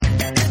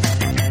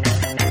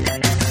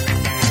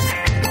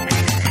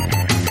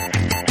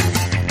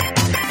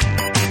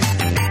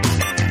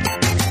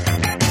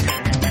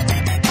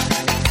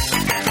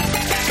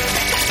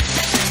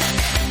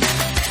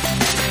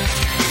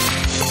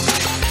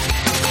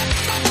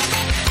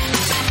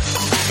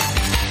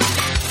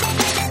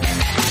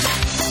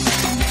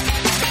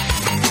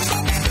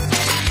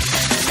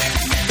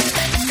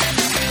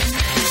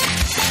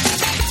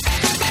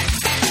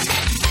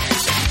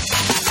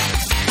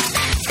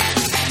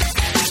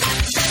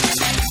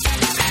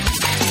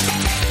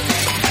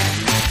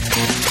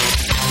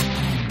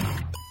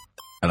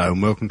Hello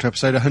and welcome to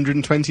episode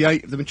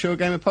 128 of the Mature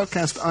Gamer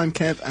Podcast. I'm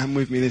Kev, and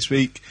with me this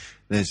week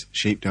there's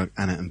Sheepdog,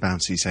 Anna and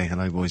Bouncy. Say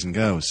hello, boys and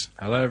girls.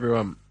 Hello,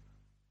 everyone.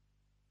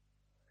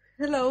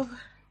 Hello.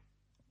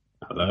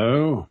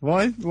 Hello.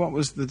 Why? What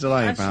was the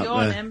delay about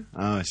there? Him.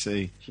 Oh, I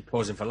see. She's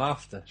pausing for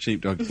laughter.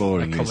 Sheepdog's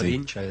boring, Like is comedy he?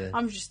 intro there.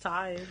 I'm just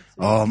tired.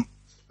 I'll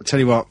tell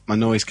you what, my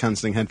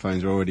noise-cancelling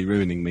headphones are already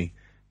ruining me,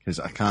 because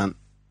I can't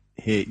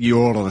hear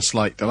you all on a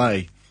slight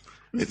delay.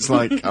 It's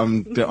like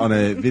I'm on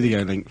a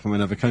video link from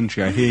another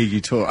country. I hear you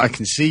talk, I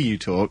can see you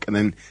talk, and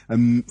then a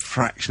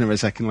fraction of a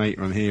second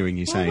later I'm hearing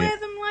you say wear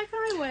it. them like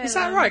I wear Is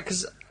them. that right?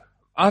 Because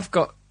I've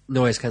got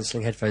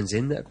noise-cancelling headphones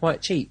in that are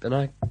quite cheap,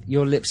 and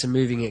your lips are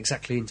moving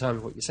exactly in time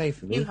with what you say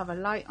for me. You have a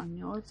light on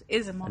yours. It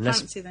is more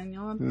Unless- fancy than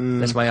yours.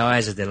 Unless my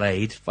eyes are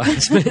delayed by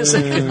a split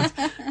second.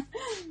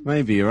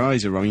 Maybe your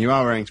eyes are wrong. You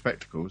are wearing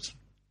spectacles.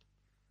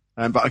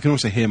 But I can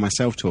also hear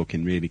myself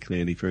talking really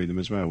clearly through them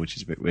as well, which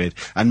is a bit weird.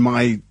 And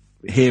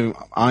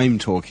I'm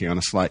talking on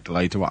a slight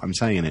delay to what I'm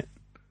saying it.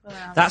 Well,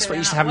 That's so what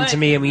used to they're happen not to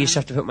me, and we working used to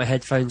have to put my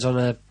headphones on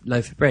a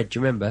loaf of bread. Do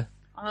you remember?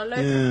 then. On a loaf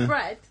Yeah. of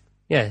bread?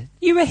 Yeah.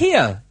 You were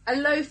here. A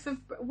loaf of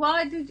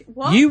why did you...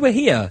 What? You were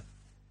here.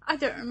 I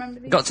don't remember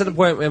these. Got to the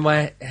point where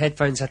my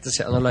headphones had to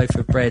sit on a loaf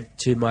of bread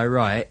to my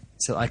right,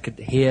 so I could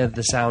hear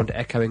the sound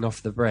echoing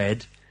off the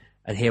bread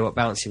and hear what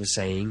Bouncy was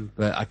saying,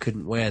 but I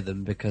couldn't wear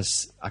them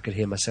because I could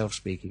hear myself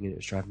speaking and it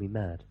was driving me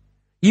mad.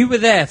 You were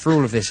there for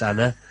all of this,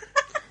 Anna.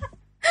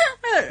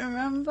 I don't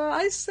remember.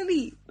 I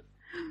sleep.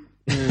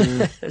 She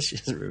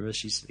doesn't remember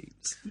she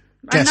sleeps.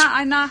 Guess-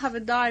 I now have a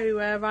diary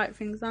where I write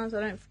things down so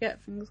I don't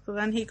forget things, because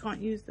then he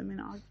can't use them in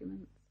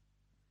arguments.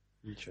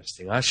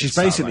 Interesting. I should She's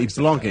start basically writing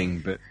stuff down.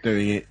 blogging, but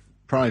doing it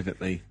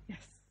privately, Yes.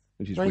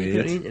 which is Why don't you put it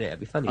on the weird. internet? It'd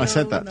be funny. I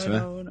said that to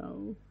her.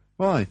 No.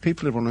 Why?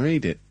 People would want to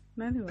read it.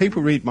 Anyway.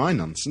 People read my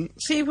nonsense.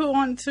 People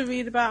want to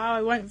read about how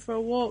I went for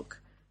a walk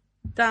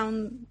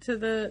down to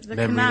the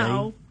Memory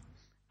canal, lane.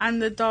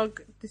 and the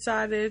dog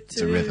decided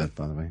It's a river,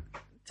 by the way.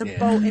 to Yeah.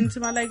 bolt into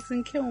my legs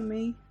and kill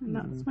me, and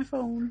that's my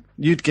phone.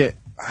 You'd get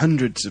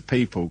hundreds of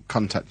people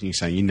contacting you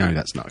saying,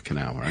 that's not a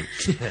canal, right?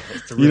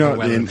 It's the You know river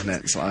what the Welland.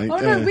 internet's like. Oh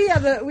no,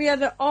 we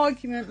had an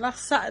argument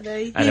last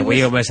Saturday. And then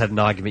we almost had an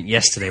argument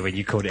yesterday when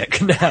you called it a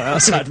canal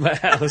outside my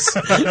house.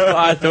 But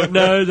I thought,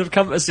 no, they've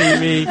come to see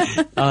me.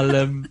 I'll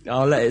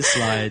let it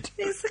slide.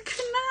 It's a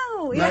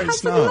canal. No, It it's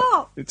has a not.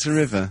 lock. It's a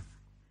river.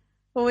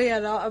 Well, we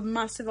had a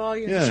massive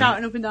argument, Yeah.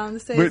 shouting up and down the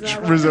stairs. Which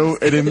about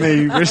resulted in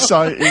me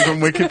reciting from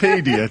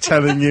Wikipedia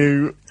telling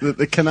you that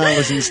the canal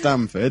is in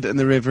Stamford and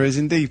the river is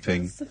in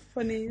Deeping. It's the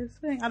funniest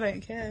thing. I don't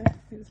care.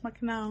 It's my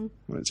canal.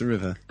 Well, it's a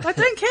river. I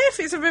don't care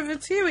if it's a river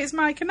to you. It's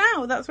my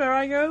canal. That's where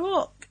I go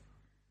walk.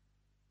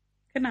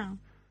 Canal.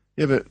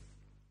 Yeah, but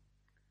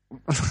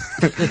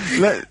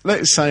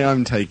let's say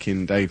I'm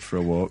taking Dave for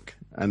a walk,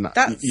 and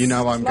That's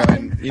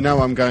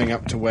I'm going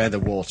up to where the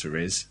water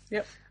is,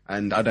 Yep.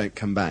 and I don't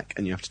come back,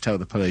 and you have to tell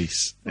the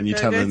police, and you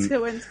Go tell to them,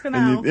 Wentworth and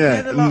Canal. yeah,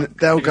 Near the and lock.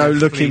 they'll You're go gonna have to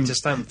looking flee to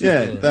Stamford,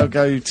 Yeah, yeah. they'll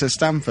go to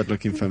Stamford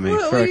looking for me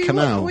for a you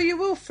canal. Will, you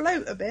will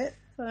float a bit.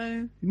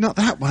 So Not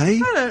that way.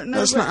 I don't know,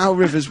 That's but- not how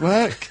rivers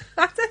work.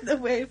 I don't know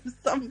where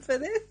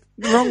Stamford is.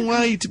 The wrong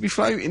way to be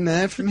floating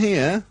there from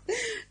here,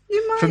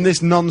 You might. from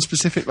this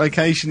non-specific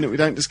location that we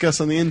don't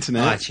discuss on the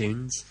internet.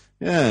 iTunes.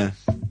 Yeah,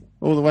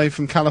 all the way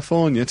from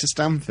California to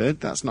Stamford.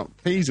 That's not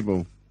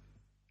feasible.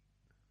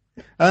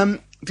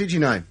 Did you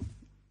know,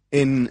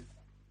 in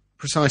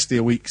precisely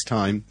a week's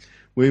time,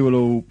 we will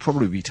all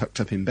probably be tucked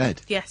up in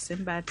bed, Yes,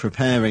 in bed.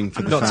 preparing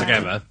for the Not fact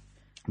together.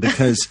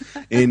 because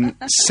in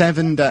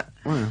 7 days,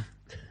 well,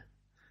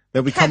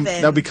 Kevin.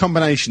 there'll be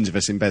combinations of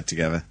us in bed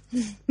together.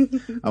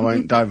 I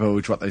won't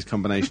divulge what those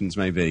combinations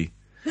may be,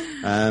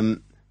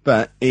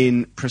 but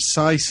in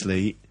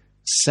precisely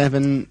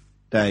 7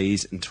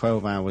 days and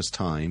 12 hours'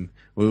 time,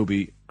 we'll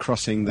be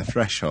crossing the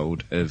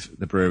threshold of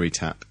the brewery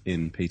tap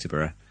in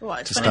Peterborough.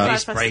 What, to 25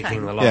 He's past breaking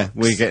 10? the locks. Yeah,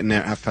 we're getting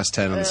there at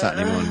 10:30 on the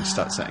Saturday morning to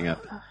start setting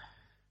up.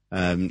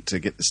 To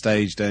get the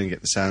stage done,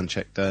 get the sound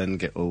check done,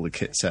 get all the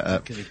kit set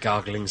up. Could be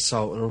gargling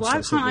salt and all Why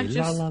sorts can't I of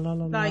just, la, la,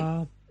 la, la, like,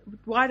 la.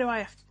 why do I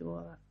have to do all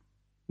that?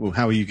 Well,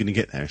 how are you going to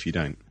get there if you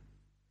don't?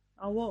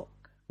 I'll walk.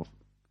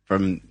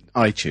 From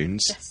iTunes,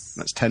 Yes.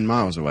 that's 10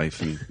 miles away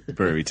from the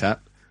brewery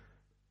tap.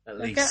 At I'll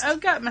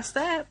least. get my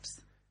steps.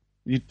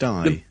 You'd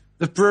die.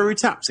 The brewery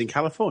taps in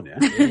California.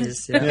 It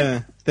is, yeah.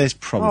 Yeah, there's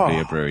probably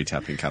Oh. a brewery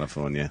tap in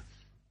California.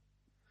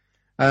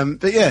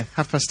 But yeah,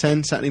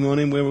 10:30 Saturday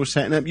morning, we're all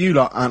setting up. You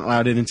lot aren't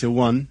allowed in until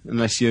 1,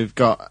 unless you've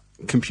got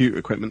computer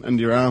equipment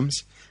under your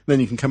arms. Then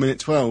you can come in at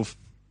 12.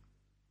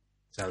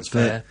 Sounds But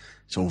fair.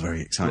 it's all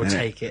very exciting. We'll isn't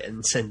it? take it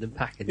and send them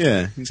packing.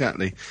 Yeah,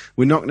 exactly.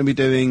 We're not going to be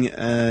doing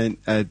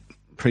a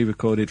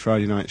pre-recorded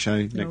Friday night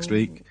show next No.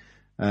 week,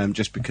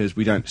 just because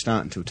we don't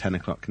start until 10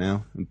 o'clock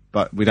now,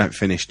 but we don't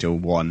finish till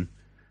 1.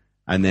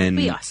 And then,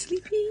 We are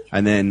sleepy.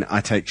 and then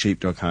I take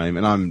Sheepdog home,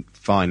 and I'm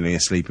finally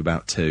asleep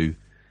about 2.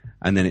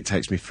 And then it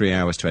takes me 3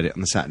 hours to edit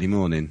on the Saturday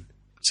morning.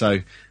 So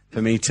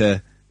for me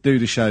to do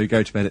the show,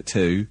 go to bed at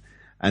 2,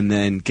 and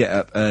then get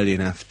up early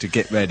enough to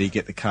get ready,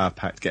 get the car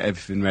packed, get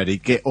everything ready,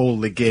 get all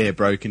the gear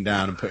broken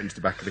down and put into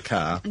the back of the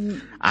car,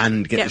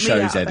 and get the Get me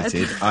shows out of bed.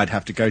 edited, I'd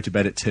have to go to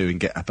bed at 2 and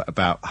get up at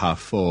about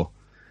 4:30.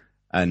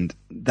 And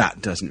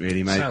that doesn't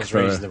really make Sounds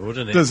for reasonable,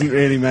 doesn't it? doesn't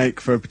really make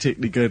for a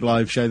particularly good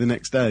live show the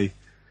next day.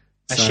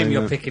 I So, assume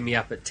you're picking me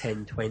up at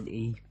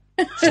 10:20,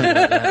 something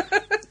like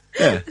that.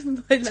 Yeah. Get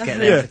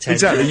there Yeah, for 10,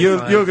 exactly. You're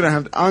 25. going to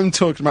have. I'm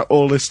talking about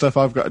all this stuff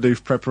I've got to do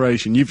for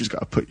preparation. You've just got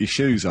to put your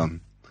shoes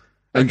on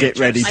and get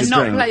ready to And not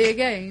drink. play a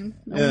game.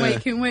 And Yeah.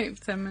 make him wait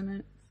for 10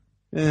 minutes.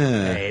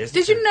 Yeah. Hey,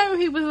 Did you know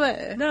he was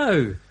there?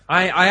 No.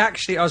 I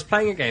was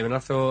playing a game and I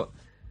thought,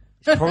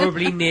 it's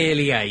probably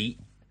nearly 8.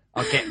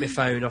 I'll get my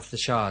phone off the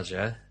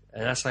charger.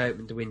 And as I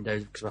opened the window,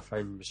 because my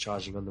phone was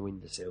charging on the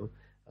windowsill,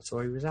 I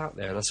saw he was out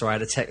there. And I saw I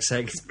had a text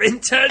saying, it's been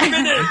 10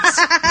 minutes!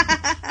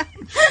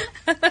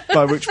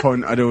 By which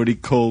point I'd already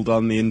called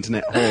on the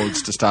internet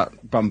hordes to start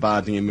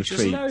bombarding him with Which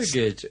was no tweets.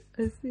 good.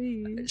 I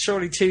see.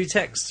 Surely 2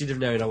 texts you'd have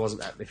known I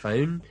wasn't at my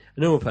phone. A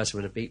normal person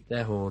would have beeped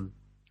their horn.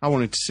 I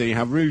wanted to see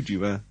how rude you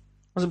were.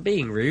 I wasn't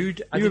being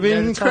rude. I You were didn't know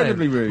being the time.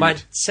 incredibly rude. My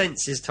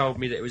senses told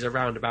me that it was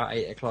around about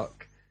 8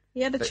 o'clock.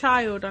 He had a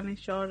child on his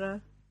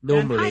shoulder.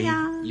 Normally,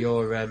 Hiya.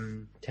 you're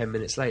 10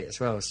 minutes late as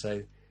well,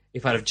 so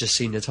if I'd have just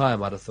seen the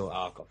time, I'd have thought,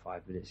 I've got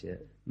 5 minutes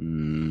yet.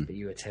 But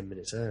you were 10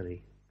 minutes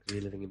early, because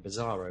you're living in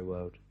Bizarro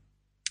world.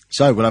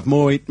 So we'll have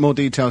more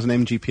details on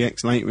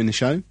MGPX later in the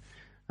show.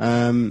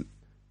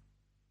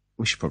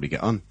 We should probably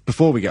get on.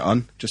 Before we get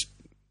on, just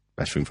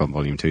Best Ring Fun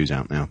Volume 2's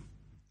out now.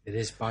 It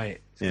is, buy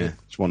it. It's Yeah, good.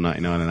 it's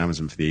 $1.99 on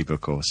Amazon for the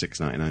ebook or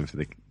 $6.99 for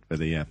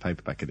the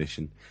paperback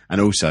edition. And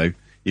also,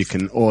 you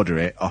can order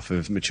it off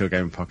of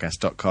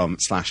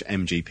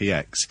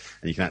maturegamingpodcast.com/MGPX,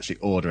 and you can actually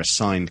order a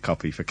signed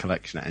copy for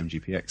collection at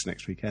MGPX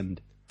next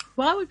weekend.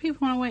 Why would people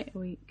want to wait a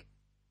week?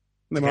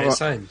 They Get might, it want,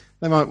 signed.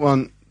 they might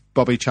want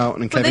Bobby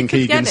Charlton and But Kevin they could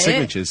Keegan's get it.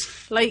 signatures.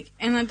 Like,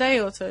 in a day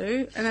or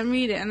two, and then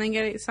read it, and then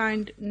get it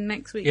signed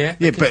next week. Yeah,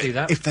 Yeah, could but do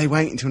that. if they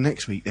wait until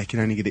next week, they can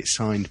only get it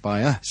signed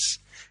by us.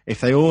 If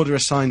they order a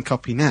signed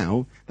copy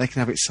now, they can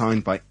have it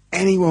signed by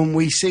anyone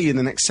we see in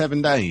the next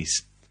 7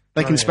 days.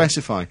 They can yeah.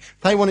 specify.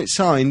 If they want it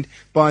signed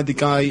by the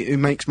guy who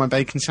makes my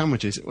bacon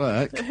sandwiches at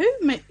work,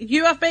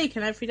 You have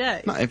bacon every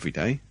day? not every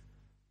day.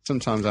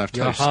 Sometimes I have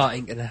Your toast. heart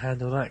ain't going to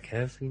handle that,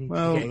 Kev.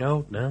 Well, You're getting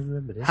old now,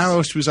 remember this. How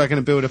else was I going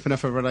to build up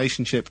enough of a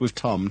relationship with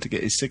Tom to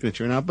get his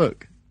signature in our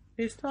book?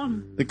 Who's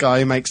Tom? The guy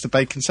who makes the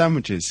bacon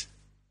sandwiches.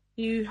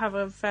 You have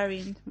a very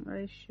intimate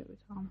relationship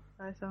with Tom,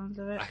 by the sounds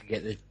of it. I could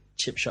get the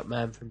chip shop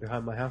man from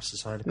behind my house to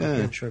sign a copy.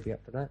 Yeah. I'm sure he'll be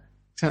up for that.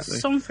 Exactly.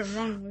 Something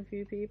wrong with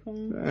you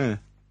people. Yeah.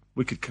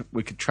 We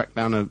could track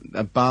down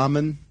a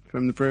barman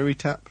from the brewery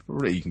tap.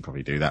 Probably, you can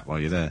probably do that while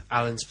you're there.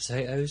 Alan's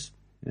potatoes.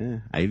 Yeah,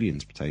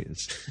 aliens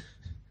potatoes.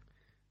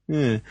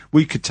 Yeah,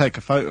 we could take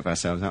a photo of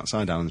ourselves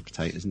outside Alan's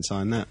potatoes and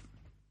sign that.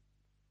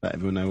 Let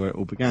everyone know where it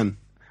all began.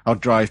 I'll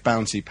drive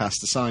Bouncy past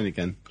the sign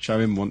again. Show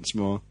him once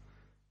more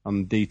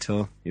on the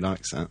detour. He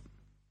likes that.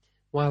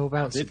 Why will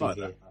Bouncy Did be like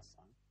here? that last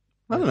time.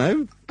 I don't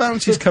know.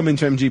 Bouncy's coming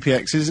to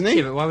MGPX, isn't he?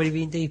 Yeah, but why would he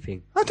be in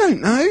Deeping? I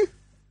don't know.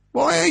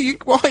 Why are you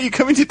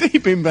coming to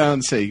Deep in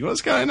Bouncy?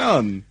 What's going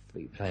on? What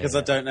are you playing Because I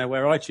at? don't know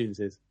where iTunes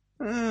is.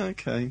 Ah,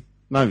 okay.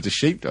 No, it's a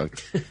sheepdog.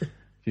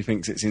 He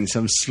thinks it's in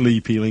some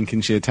sleepy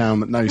Lincolnshire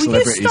town that no Will you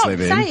celebrities stop live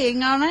in.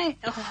 saying on it?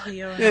 Oh,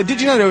 you're Yeah, did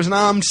you know there was an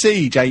armed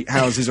siege 8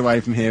 houses away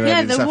from here Yeah,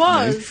 earlier this there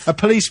afternoon? was. A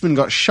policeman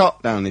got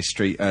shot down this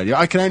street earlier.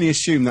 I can only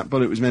assume that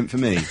bullet was meant for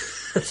me.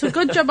 It's a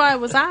good job I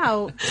was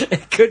out.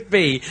 It could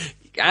be.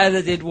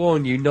 Anna did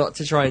warn you not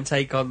to try and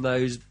take on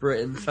those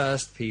Britain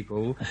First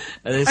people,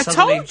 and then I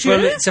suddenly told you.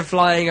 bullets are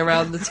flying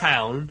around the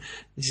town.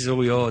 This is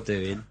all you're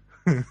doing.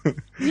 Yeah,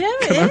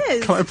 it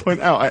is. Can I point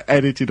out I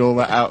edited all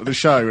that out of the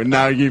show and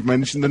now you've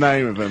mentioned the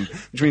name of them,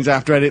 which means I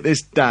have to edit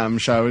this damn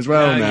show as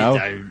well no, now. you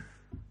don't.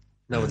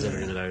 No one's ever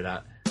going to know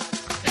that.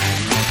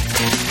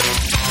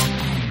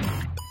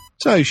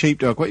 So,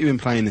 Sheepdog, what have you been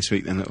playing this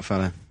week then, little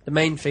fella? The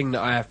main thing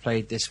that I have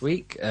played this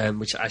week,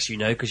 which as you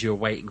know, because you were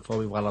waiting for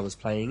me while I was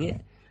playing it,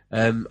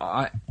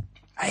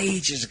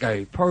 ages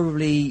ago,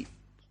 probably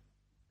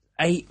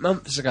 8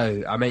 months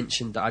ago, I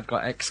mentioned that I'd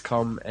got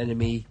XCOM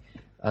Enemy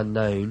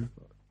Unknown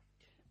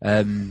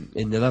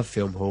in the Love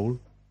Film Hall,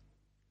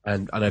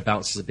 and I know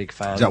Bounce is a big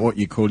fan. Is that what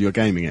you call your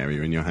gaming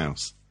area in your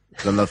house?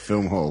 The Love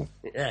Film Hall.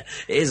 Yeah,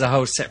 it is a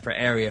whole separate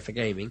area for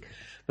gaming,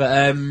 but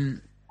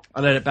I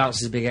know that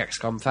Bounce is a big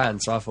XCOM fan,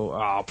 so I thought,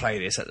 I'll play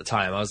this at the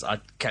time. I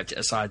kept it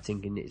aside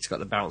thinking it's got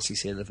the Bouncy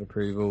seal of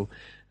approval,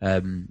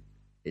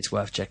 it's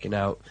worth checking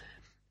out.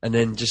 And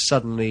then just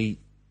suddenly,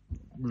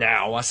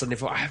 now, I suddenly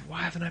thought,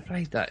 why haven't I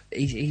played that?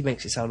 He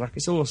makes it sound like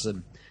it's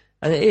awesome.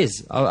 And it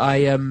is.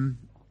 I'm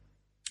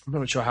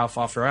not sure how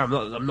far through I am.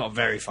 I'm not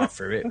very far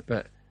through it,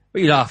 but what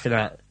are you laughing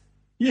at?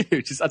 You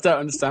just, I don't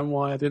understand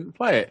why I didn't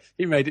play it.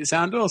 He made it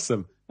sound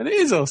awesome. And it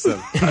is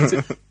awesome. That's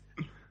it.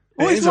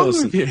 What It is is wrong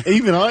awesome. with you?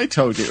 Even I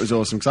told you it was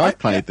awesome because I've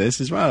played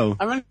this as well.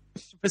 I managed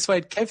to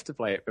persuade Kev to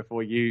play it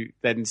before you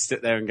then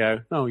sit there and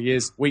go,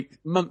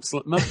 months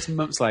and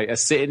months later,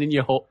 sitting in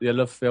your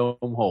Love Film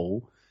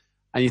Hall,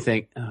 and you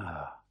think,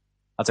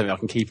 I I don't think I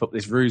can keep up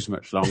this ruse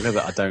much longer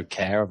that I don't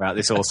care about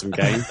this awesome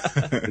game.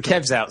 And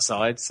Kev's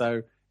outside,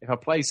 so if I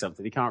play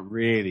something, he can't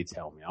really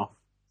tell me off.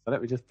 So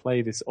let me just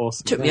play this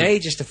awesome Took game. me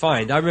ages to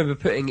find. I remember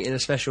putting it in a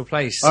special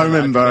place. I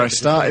remember I could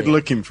started play it.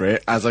 looking for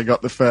it as I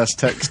got the first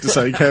text to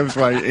say Kev's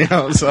waiting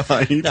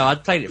outside. No,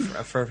 I'd played it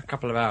for a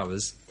couple of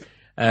hours.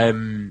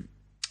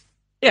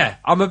 Yeah,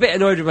 I'm a bit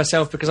annoyed with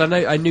myself because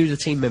I knew the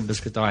team members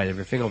could die and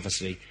everything,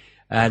 obviously.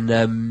 And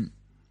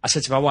I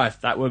said to my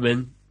wife, that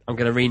woman, I'm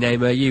going to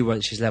rename her you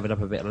once she's leveled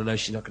up a bit, and I know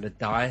she's not going to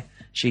die.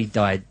 She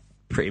died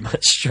pretty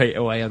much straight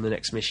away on the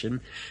next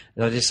mission.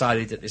 And I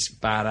decided that this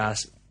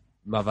badass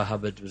Mother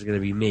Hubbard was going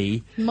to be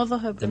me, Mother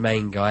Hubbard. the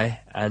main guy,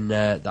 and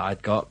that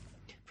I'd got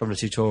from the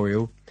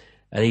tutorial.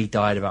 And he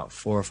died about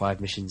 4 or 5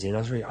 missions in. I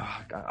was really,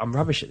 I'm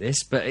rubbish at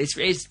this, but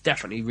it's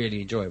definitely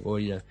really enjoyable.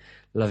 You know,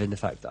 loving the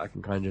fact that I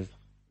can kind of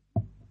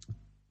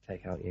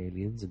take out the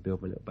aliens and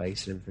build my little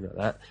base and everything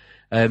like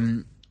that.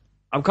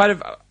 I'm kind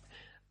of.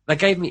 They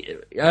gave me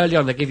early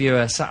on. They give you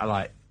a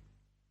satellite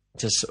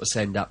to sort of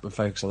send up and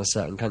focus on a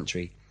certain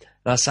country.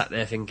 And I sat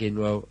there thinking,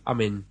 well,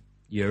 I'm in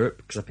Europe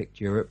because I picked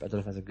Europe. I don't know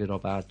if that's a good or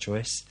bad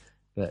choice,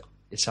 but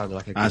it sounded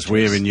like a good As choice.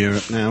 we're in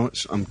Europe now,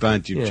 I'm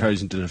glad you've Yeah.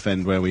 chosen to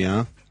defend where we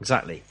are.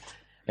 Exactly.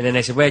 And then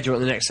they said, where do you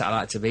want the next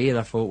satellite to be? And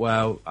I thought,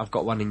 well, I've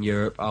got one in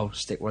Europe. I'll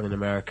stick one in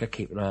America.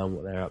 Keep an eye on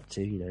what they're up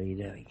to. You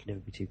can never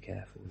be too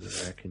careful with the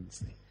Americans.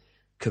 They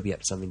could be up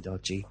to something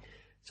dodgy.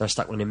 So I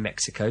stuck one in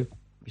Mexico,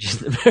 which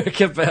isn't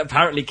America, but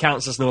apparently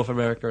counts as North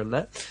America and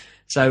that.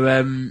 So,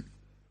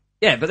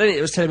 yeah, but then it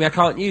was telling me I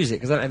can't use it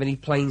because I don't have any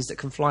planes that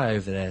can fly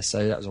over there.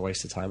 So that was a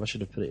waste of time. I should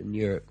have put it in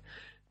Europe.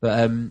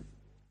 But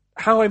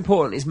how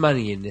important is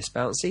money in this,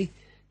 Bouncy?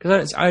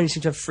 Because I only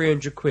seem to have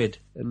 300 quid,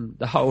 and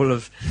the whole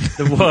of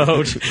the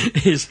world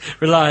is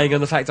relying on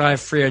the fact I have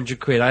 300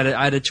 quid.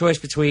 I had a choice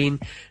between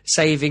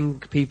saving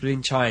people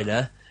in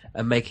China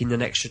and making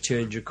an extra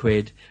 200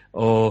 quid,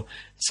 or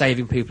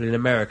saving people in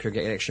America and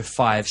getting an extra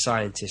 5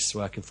 scientists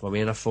working for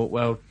me. And I thought,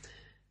 well,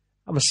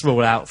 I'm a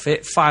small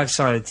outfit. 5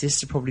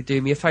 scientists would probably do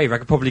me a favour. I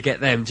could probably get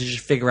them to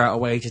just figure out a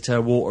way to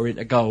turn water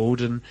into gold,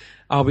 and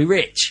I'll be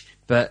rich.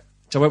 But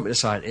so I went with the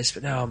scientists,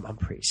 but now I'm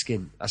pretty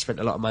skint. I spent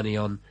a lot of money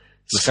on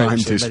The scopes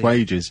and scientist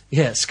wages.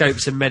 Yeah,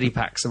 scopes and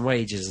medipacks and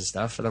wages and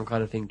stuff. And I'm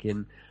kind of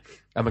thinking,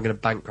 am I going to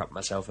bankrupt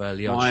myself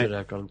early on? Should I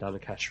have gone down the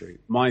cash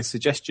route? My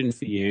suggestion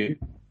for you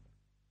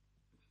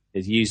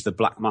is use the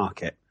black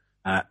market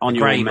on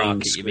your Grey main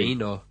market, you screen,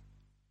 mean? Or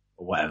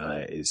whatever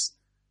it is.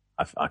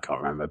 I can't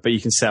remember, but you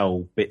can sell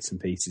bits and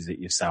pieces that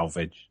you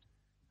salvage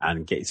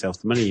and get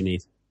yourself the money you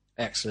need.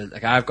 excellent.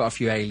 Okay, I've got a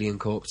few alien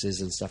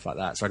corpses and stuff like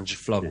that, so I can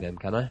just flog them,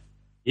 can I?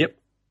 Yep.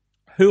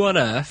 Who on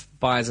earth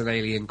buys an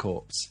alien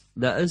corpse?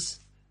 Nutters?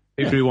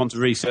 People who want to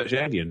research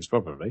aliens,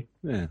 probably.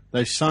 Yeah,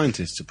 those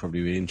scientists would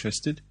probably be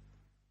interested.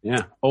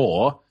 Yeah.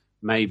 Or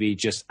maybe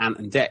just Ant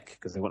and Dec,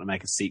 because they want to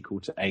make a sequel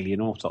to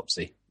Alien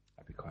Autopsy.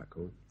 That'd be quite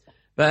cool.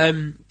 But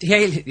the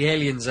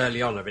aliens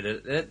early on,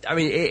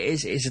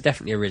 it's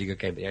definitely a really good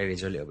game, but the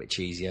aliens are a little bit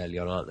cheesy early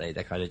on, aren't they?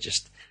 They're kind of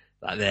just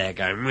like there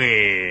going,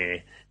 meh,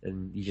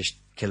 and you just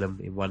kill them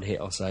in one hit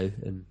or so.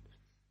 And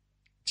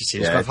it just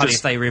seems quite funny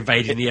if they were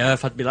invading the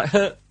Earth. I'd be like,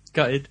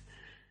 gutted.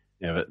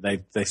 Yeah,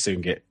 but they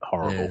soon get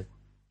horrible. Yeah.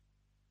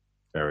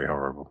 Very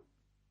horrible.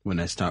 When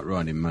they start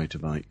riding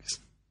motorbikes.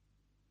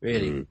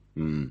 Really?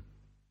 Mm.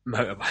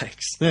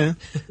 Motorbikes. Yeah.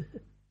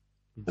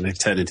 And they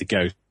turn into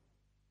ghosts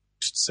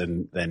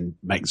and then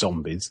make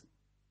zombies.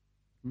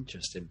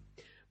 Interesting.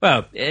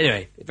 Well,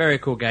 anyway, very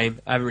cool game.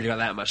 I haven't really got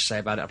that much to say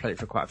about it. I played it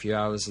for quite a few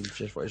hours and just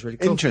thought it was really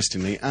cool.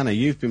 Interestingly, Anna,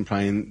 you've been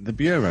playing The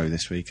Bureau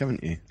this week,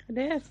 haven't you? I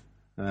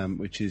did.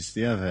 Which is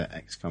the other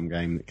XCOM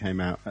game that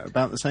came out at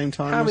about the same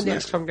time. How many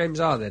wasn't it? XCOM games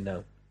are there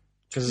now?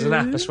 Because there's an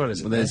app as well,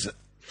 isn't Well, there? there's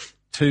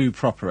 2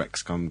 proper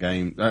XCOM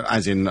games,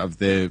 as in of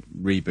the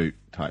reboot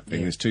type thing.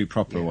 Yeah. There's 2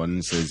 proper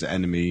ones. There's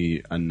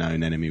Enemy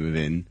Unknown, Enemy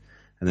Within,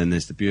 and then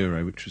there's The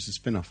Bureau, which was a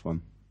spin-off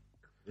one.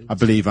 I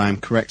believe I am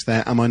correct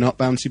there. Am I not,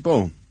 Bouncy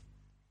Ball?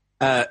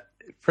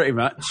 Pretty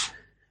much.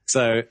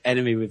 So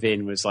Enemy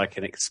Within was like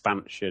an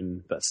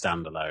expansion, but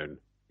standalone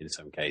in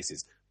some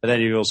cases. But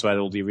then you also had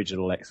all the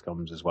original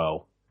XCOMs as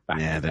well. Back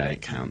Yeah, in the they day.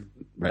 don't count.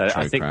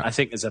 Retro I think crap.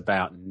 there's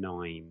about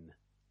 9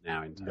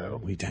 now in total.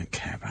 We don't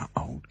care about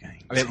old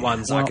games. I mean,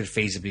 ones I could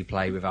feasibly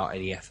play without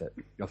any effort.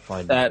 You'll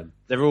find Uh, them.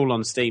 They're all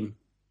on Steam.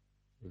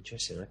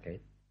 Interesting,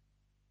 okay.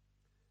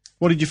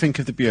 What did you think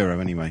of The Bureau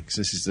anyway? Because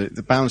this is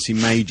the Bouncy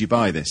made you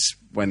buy this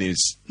when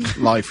his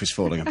life was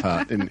falling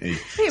apart, didn't he?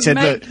 He said,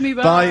 make look, me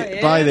buy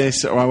it." buy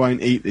this or I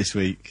won't eat this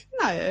week.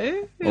 No.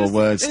 it Or was-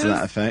 words it to was-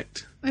 that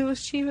effect. It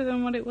was cheaper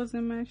than what it was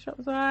in my shop,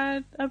 so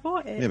I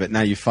bought it. Yeah, but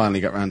now you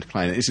finally got round to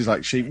playing it. This is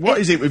like, what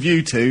is it with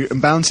you two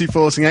and Bouncy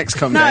forcing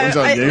XCOM No, games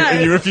on you no,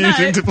 and you're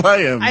refusing no. to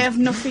play them? I have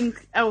nothing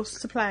else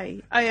to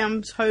play. I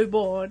am so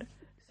bored.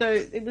 So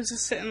it was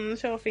just sitting on the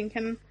shelf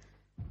thinking,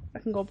 I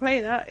can go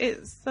play that.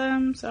 It's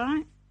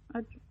alright.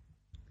 I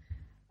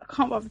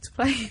can't bother to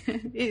play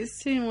it.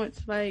 It's too much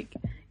like,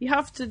 you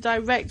have to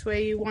direct where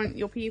you want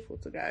your people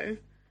to go.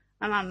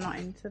 And I'm not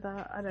into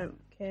that. I don't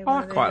care. Oh, I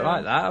where they quite go.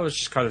 like that. I was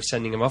just kind of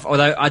sending them off.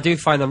 Although I do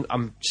find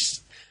I'm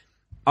just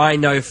I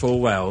know full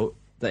well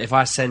that if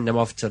I send them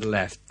off to the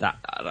left, that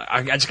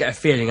I just get a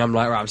feeling. I'm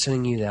like, right, I'm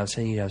sending you there. I'm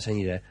sending you there. I'm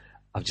sending you there.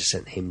 I've just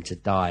sent him to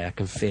die. I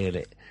can feel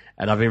it,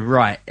 and I've been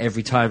right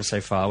every time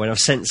so far. When I've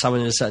sent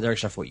someone in a certain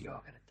direction, I thought you're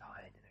going to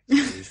die in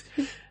the next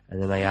move,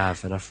 and then they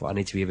have, and I thought I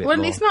need to be a bit more.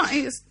 Well, it's not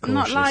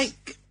cautious.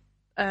 like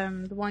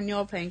the one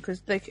you're playing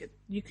because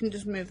you can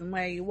just move them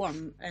where you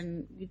want,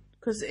 and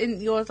because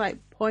in yours like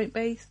point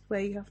based where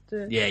you have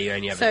to you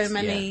only have so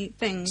many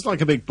things. It's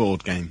like a big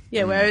board game.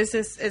 Yeah, whereas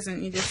this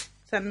isn't. You just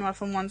send them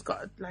off, and one's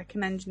got like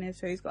an engineer,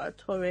 so he's got a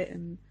turret,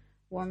 and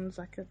one's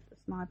like a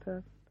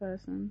sniper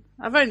person.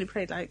 I've only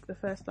played like the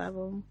first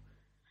level.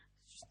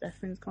 It's just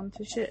everything's gone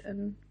to shit,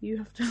 and you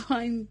have to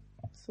find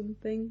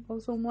something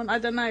or someone. I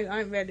don't know. I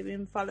haven't really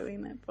been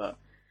following it, but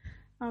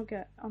I'll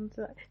get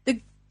onto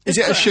that. Is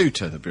it a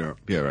shooter, the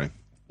Bureau?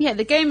 Yeah,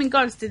 the Gaming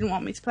Gods didn't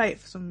want me to play it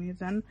for some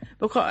reason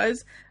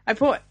because I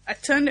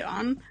turned it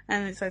on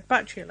and it said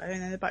battery low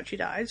and then the battery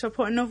died, so I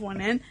put another one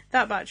in.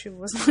 That battery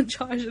was not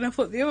charged and I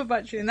put the other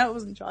battery in, that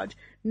wasn't charged.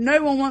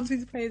 No one wants me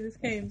to play this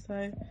game,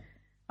 so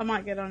I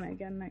might get on it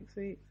again next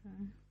week. So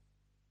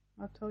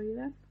I'll tell you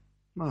then.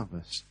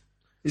 Marvellous.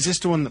 Is this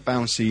the one that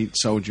Bouncy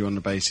sold you on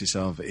the basis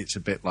of it's a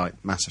bit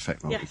like Mass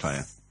Effect multiplayer?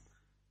 Yes.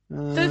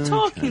 The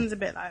talking's a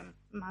bit like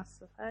Mass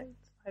Effect,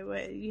 like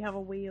where you have a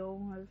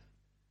wheel of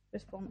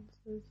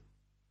responses.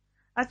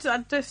 I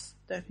just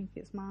don't think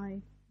it's my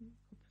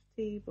cup of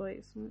tea, but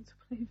it's something to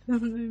play for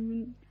the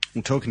moment.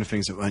 Well, talking of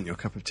things that weren't your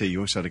cup of tea,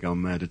 you also had to go on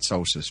Murdered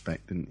Soul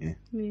Suspect, didn't you?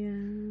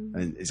 Yeah.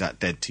 And is that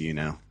dead to you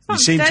now? It's You not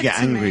seem to dead get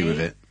to angry me. with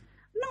it.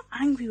 I'm not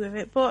angry with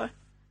it, but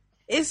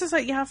it's just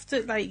like you have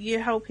to, like,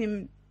 you're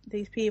helping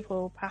these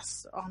people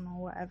pass on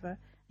or whatever, and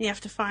you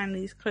have to find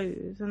these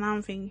clues, and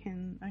I'm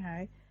thinking,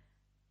 okay,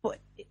 but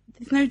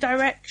there's no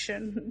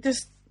direction.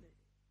 Just,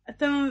 I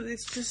don't know,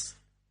 it's just...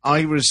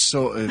 I was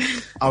sort of...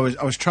 I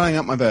was trying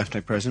out my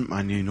birthday present,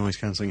 my new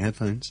noise-cancelling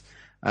headphones,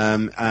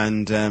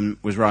 and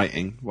was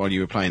writing while you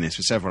were playing this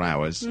for several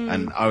hours,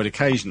 and I would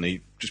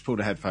occasionally just pull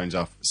the headphones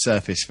off,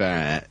 surface fair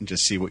air, and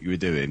just see what you were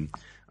doing.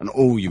 And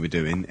all you were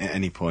doing at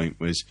any point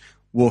was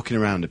walking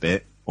around a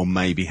bit or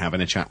maybe having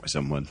a chat with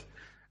someone.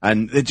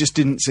 And there just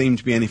didn't seem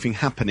to be anything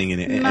happening in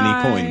it at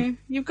any point.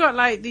 You've got,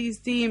 like, these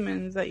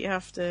demons that you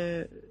have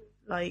to,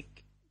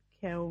 like,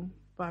 kill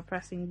by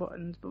pressing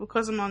buttons. But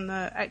because I'm on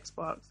the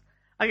Xbox,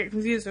 I get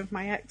confused with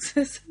my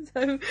X's.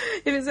 So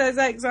if it says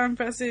X, I'm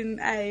pressing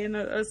A, and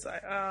I was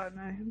like, oh,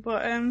 no.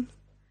 But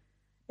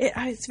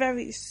it's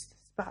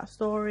about a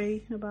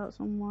story about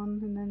someone,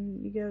 and then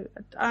you go,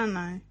 I don't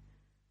know.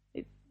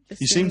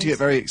 You seem to get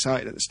very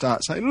excited at the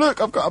start, saying, look,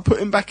 I've got to put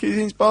him back in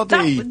his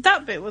body.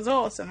 That bit was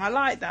awesome. I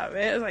liked that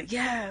bit. I was like,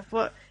 yeah,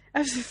 but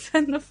I've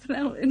said nothing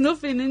else.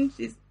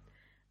 It's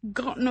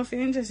got nothing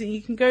interesting.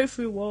 You can go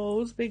through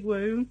walls, big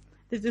room.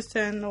 They just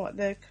turn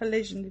the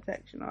collision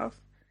detection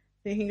off.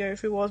 So you can go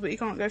through walls, but you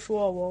can't go through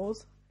all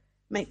walls.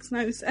 Makes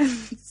no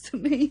sense to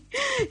me.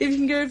 If you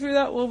can go through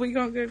that wall, but you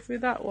can't go through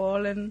that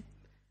wall. And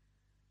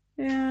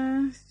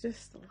yeah, it's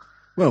just...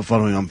 Well,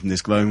 following on from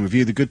this glowing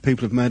review, the good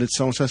people of Murdered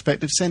Soul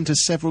Suspect have sent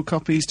us several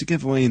copies to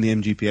give away in the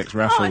MGPX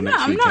raffle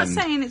next I'm weekend.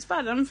 not saying it's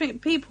bad. I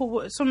think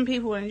some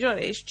people will enjoy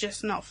it. It's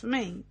just not for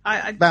me.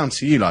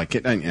 Bouncy, you like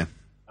it, don't you?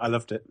 I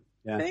loved it.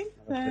 Yeah, think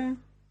I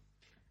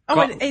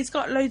loved so. it. It's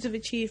got loads of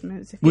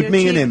achievements. If Would you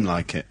me and achieve- him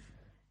like it?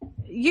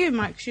 You,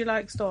 Max, you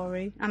like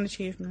story and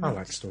achievements. I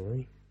like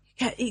story.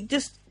 Yeah, it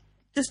just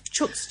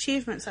chucks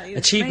achievements at you.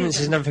 It's Achievements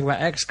is amazing. another thing about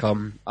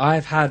XCOM.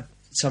 I've had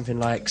something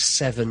like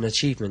 7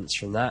 achievements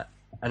from that.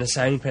 And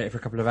I only played it for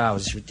a couple of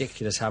hours. It's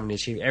ridiculous how many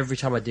achievements. Every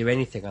time I do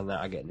anything on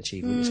that, I get an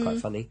achievement. It's quite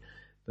funny.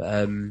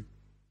 But,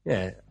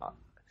 yeah.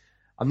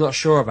 I'm not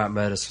sure about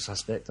Murder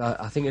Suspect.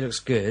 I think it looks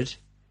good.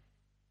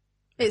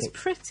 It's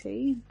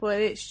pretty, but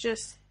it's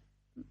just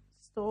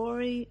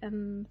story,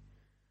 and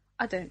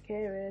I don't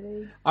care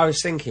really. I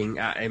was thinking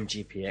at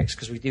MGPX,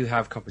 because we do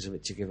have copies of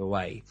it to give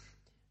away,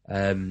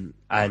 and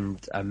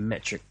a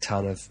metric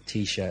ton of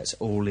T-shirts,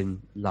 all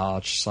in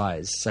large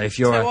size. So if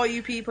you're... So all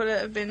you people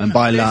that have been And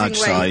by losing large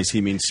weight, size,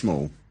 he means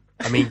small.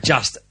 I mean,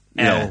 just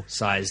Yeah.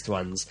 L-sized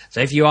ones.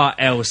 So if you are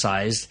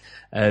L-sized,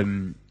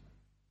 and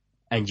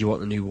you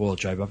want the new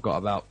wardrobe, I've got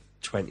about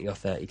 20 or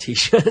 30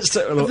 T-shirts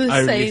that will The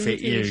only same fit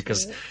you.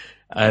 Because T-shirt.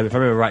 if I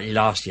remember rightly,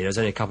 last year there was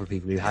only a couple of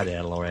people who had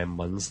L or M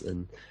ones,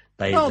 and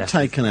they I'll left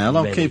take an L.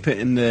 I'll many. keep it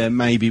in the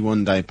maybe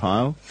one day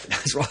pile.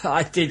 That's why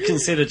I did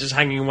consider just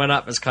hanging one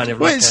up as kind of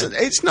Well,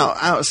 like it's not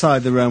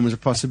outside the realm as a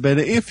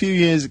possibility. A few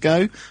years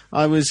ago,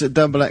 I was a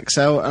double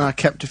XL, and I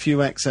kept a few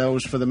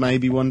XLs for the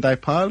maybe one day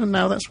pile, and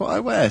now that's what I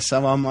wear.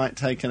 So I might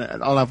take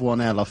I'll have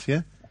one L off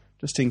you,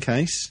 just in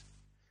case.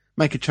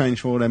 Make a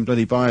change for all them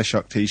bloody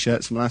Bioshock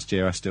T-shirts from last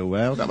year I still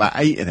wear. I've got about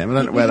 8 of them. I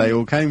don't know where they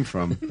all came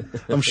from.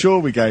 I'm sure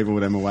we gave all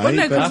them away. Well,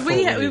 no, but because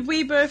I thought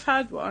we both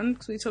had one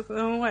because we took them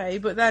away,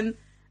 but then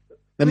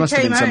there must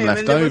have came been some home left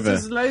and there was over.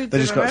 just loads They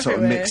of just them got sort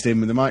of everywhere. mixed in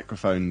with the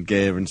microphone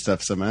gear and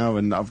stuff somehow,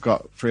 and I've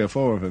got 3 or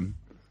 4 of them.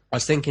 I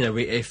was thinking that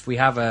if we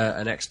have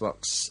an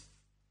Xbox,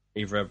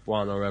 either a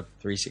One or a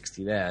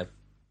 360 there,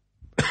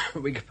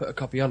 we could put a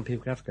copy on,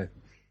 people could have to go.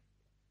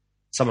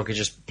 someone could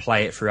just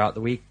play it throughout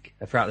the week,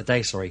 throughout the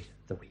day. Sorry,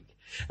 the week.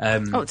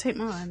 Take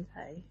mine,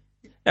 hey.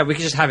 Yeah, we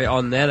could just have it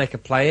on there. They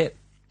could play it,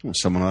 Well,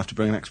 someone will have to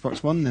bring an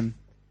Xbox One then.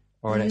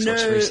 or an Xbox No,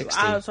 360.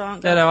 ours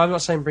aren't. No, I'm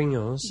not saying bring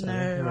yours. So, No,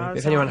 you know, ours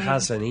if anyone aren't.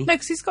 has any, No,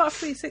 because he's got a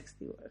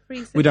 360.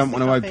 We don't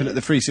want to open copy. it.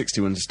 The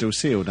 360 ones are still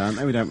sealed, aren't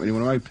they? We don't really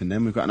want to open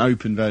them. We've got an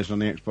open version on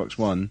the Xbox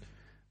One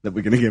that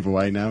we're going to give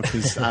away now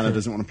because Anna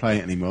doesn't want to play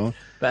it anymore.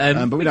 but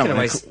But we we don't could want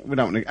always. to. We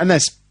don't want to.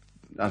 Unless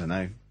I don't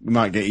know. We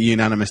might get a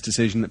unanimous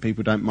decision that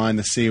people don't mind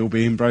the seal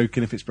being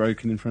broken if it's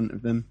broken in front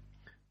of them.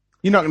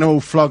 You're not going to all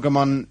flog them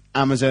on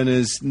Amazon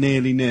as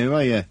nearly new,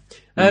 are you?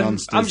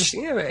 Monsters. I'm just,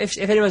 if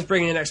anyone's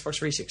bringing an Xbox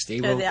 360,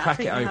 No, we'll I crack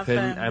think it they have, open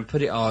and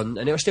put it on,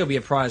 and it'll still be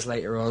a prize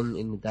later on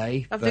in the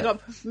day. Have but they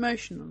got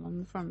promotional on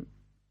the front?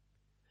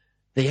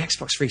 the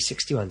Xbox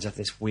 360 ones have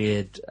this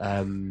weird, I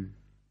don't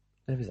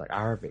know if it's like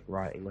Arabic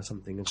writing or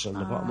something just on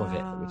the bottom of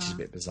it, which is a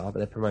bit bizarre, but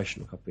they're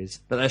promotional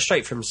copies. But they're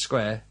straight from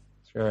Square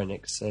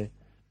Enix, so,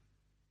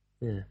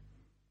 yeah.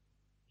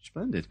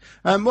 Splendid.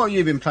 What have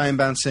you been playing,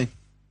 Bouncy?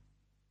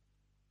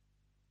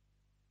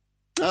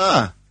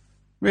 Ah,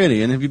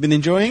 really? And have you been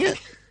enjoying it?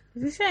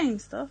 Is he saying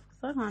stuff?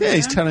 'Cause I can't Yeah,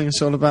 he's hear him. telling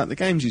us all about the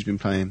games he's been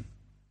playing.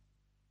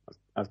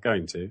 I was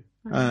going to.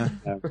 Uh,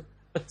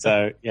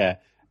 So yeah,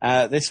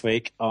 this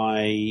week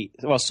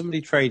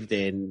somebody traded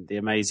in the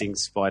Amazing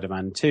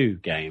Spider-Man 2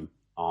 game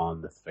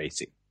on the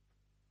 360.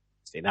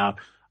 Now,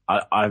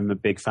 I'm a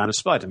big fan of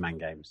Spider-Man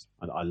games.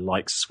 I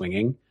like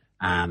swinging,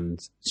 and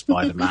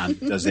Spider-Man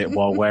does it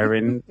while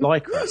wearing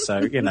Lycra. So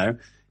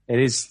it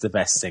is the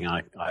best thing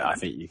I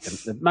think you can.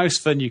 The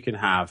most fun you can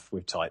have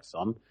with tights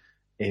on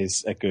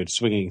is a good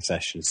swinging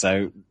session.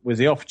 So with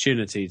the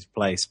opportunity to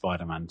play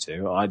Spider-Man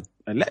 2, I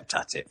leapt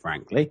at it,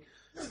 frankly.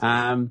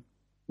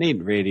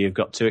 Needn't really have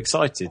got too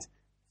excited.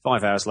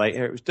 5 hours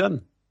later, it was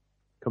done.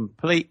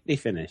 Completely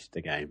finished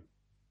the game.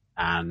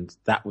 And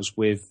that was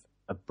with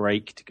a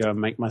break to go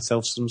and make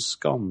myself some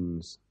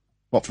scones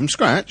what, from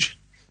scratch?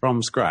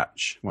 from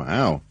scratch.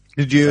 Wow.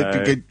 Did you?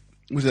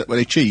 So- Were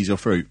they cheese or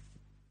fruit?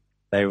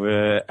 They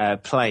were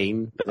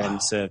plain, but then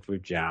served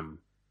with jam.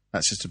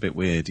 That's just a bit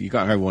weird. You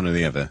got to go one or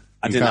the other.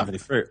 I You didn't can't- have any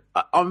fruit.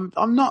 I'm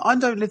not. I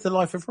don't live the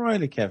life of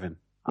Riley, Kevin.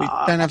 We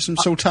don't have some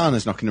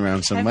sultanas knocking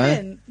around somewhere.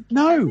 Kevin,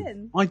 No,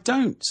 Kevin. I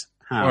don't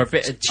have. Or a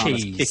bit of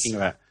sultanas cheese. kicking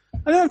about.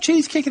 I don't have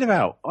cheese kicking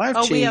about. I have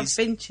Oh, cheese. we have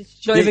vintage.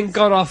 It's not even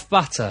gone off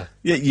butter.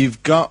 Yeah,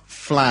 you've got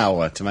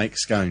flour to make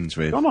scones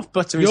with. Gone off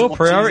butter. isn't Your what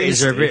priorities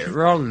cheese are a is. bit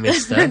wrong,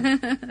 mister.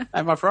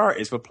 And my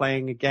priorities were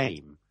playing a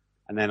game,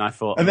 and then I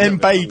thought, And then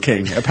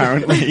baking,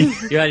 apparently.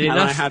 You had And I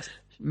enough had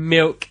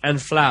milk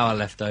and flour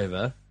left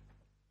over.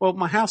 well,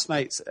 my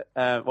housemates,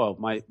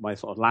 my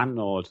sort of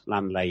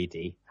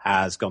landlady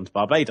has gone to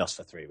Barbados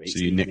for 3 weeks. So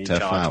you leaving me nicked in her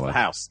charge of flour? the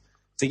house.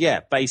 So yeah,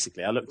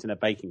 basically, I looked in a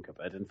baking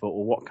cupboard and thought,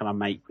 well, what can I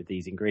make with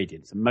these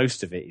ingredients? And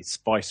most of it is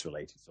spice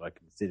related, so I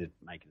considered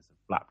making some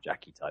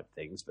flapjacky type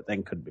things, but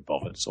then couldn't be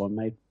bothered, so I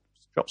made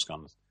drop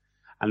scones,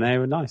 and they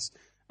were nice.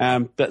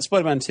 But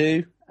Spider-Man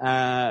 2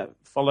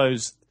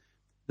 follows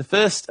the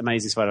first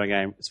Amazing Spider-Man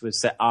game. Was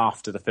set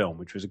after the film,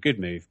 which was a good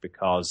move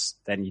because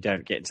then you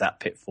don't get into that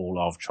pitfall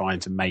of trying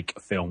to make a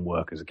film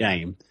work as a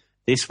game.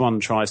 This one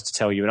tries to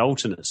tell you an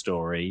alternate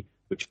story,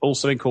 which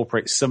also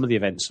incorporates some of the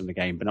events from the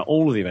game, but not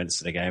all of the events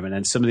of the game, and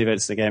then some of the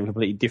events of the game are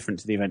completely different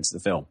to the events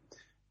of the film.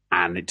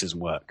 And it doesn't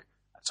work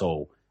at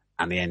all.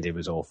 And the ending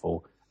was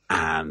awful.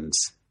 And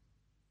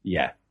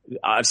yeah,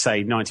 I'd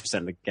say 90%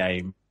 of the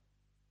game,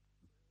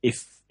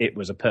 if it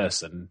was a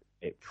person,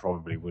 it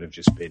probably would have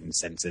just been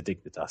sent to a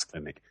Dignitas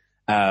clinic.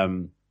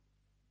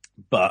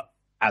 But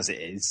as it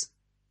is,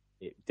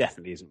 it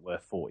definitely isn't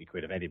worth 40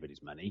 quid of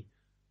anybody's money.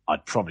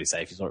 I'd probably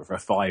say if you saw it for a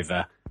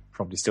 £5,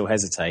 probably still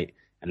hesitate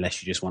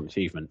unless you just want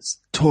achievements.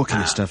 Talking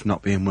of stuff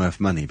not being worth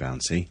money,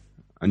 Bouncy,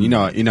 and you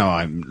know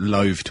I'm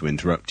loath to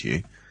interrupt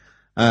you.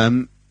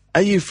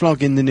 Are you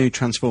flogging the new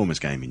Transformers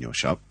game in your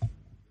shop?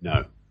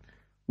 No.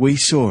 We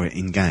saw it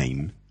in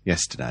game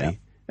yesterday.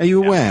 Are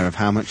you aware of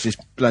how much this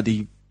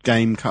bloody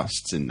game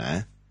costs in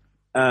there?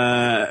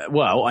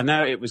 Well, I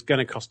know it was going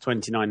to cost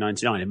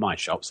 $29.99 in my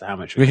shop, so how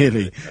much?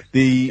 Really?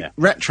 The Yeah.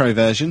 retro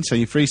version, so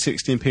your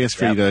 360 and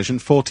PS3 Yep. version,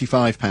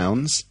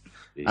 £45,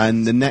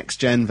 and the next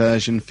gen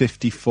version,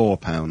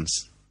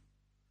 £54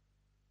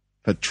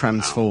 for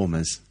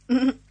Transformers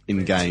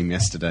in game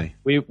yesterday.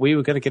 We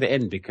were going to get it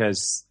in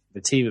because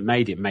the team that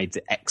made it made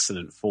the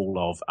excellent Fall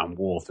of and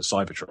War for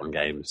Cybertron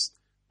games.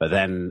 But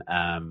then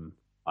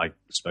I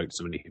spoke to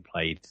somebody who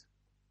played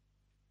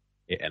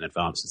it in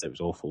advance and said it was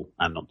awful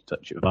and not to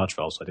touch it with large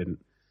files, so I didn't.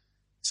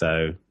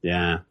 So,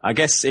 yeah. I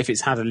guess if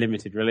it's had a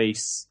limited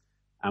release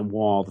and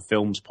while the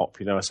film's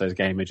popular, I suppose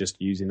Game are just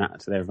using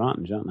that to their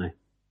advantage, aren't they?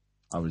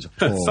 I was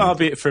appalled. Far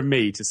be it from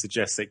me to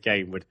suggest that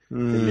Game would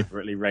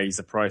deliberately raise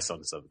the price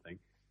on something.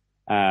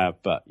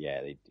 But,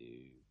 yeah, they do.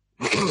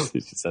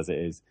 It's just as it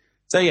is.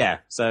 So, yeah.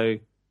 So,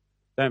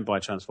 don't buy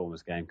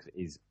Transformers game because it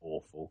is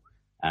awful.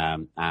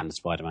 And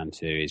Spider-Man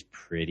 2 is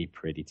pretty,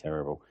 pretty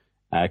terrible.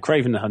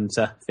 Kraven the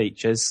Hunter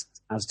features,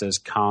 as does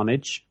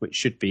Carnage, which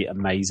should be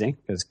amazing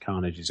because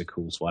Carnage is a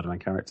cool Spider-Man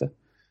character.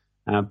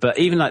 But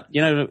even like,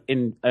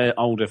 in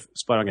older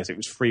Spider-Man games, it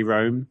was free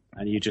roam,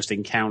 and you just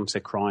encounter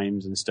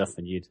crimes and stuff.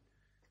 And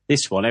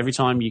this one, every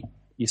time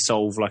you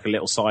solve like a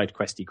little side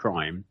questy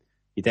crime,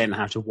 you then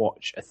have to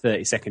watch a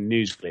 30-second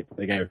news clip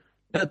where they go,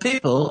 "The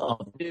people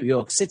of New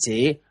York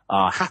City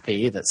are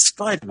happy that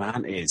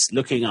Spider-Man is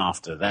looking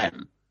after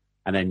them,"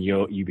 and then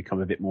you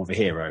become a bit more of a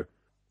hero.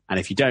 And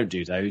if you don't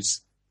do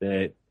those,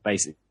 the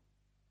basic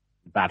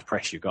bad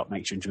press you've got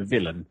makes you into a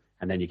villain,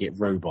 and then you get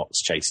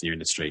robots chasing you in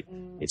the street.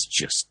 It's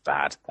just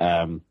bad.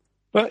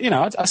 But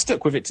I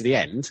stuck with it to the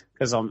end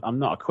because I'm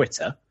not a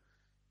quitter,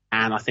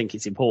 and I think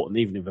it's important,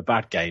 even with a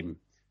bad game,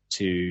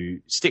 to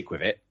stick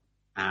with it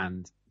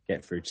and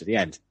get through to the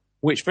end.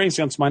 Which brings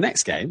me on to my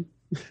next game,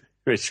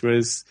 which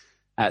was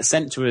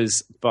sent to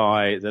us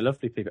by the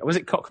lovely people. Was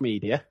it Cock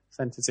Media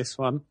sent us this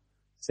one?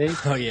 See?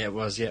 Oh yeah, it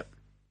was. Yep.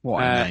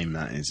 What a name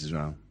that is as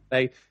well.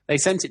 They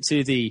sent it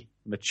to the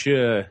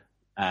Mature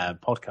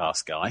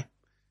podcast guy,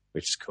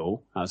 which is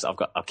cool.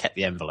 I've kept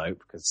the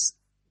envelope because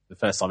the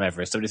first time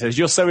ever, if somebody says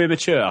you're so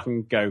immature, I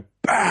can go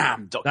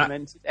bam,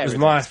 documented. It was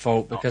my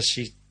fault because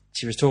she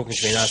was talking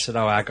to me and I said,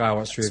 "Oh, our guy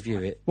wants to review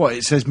it." What,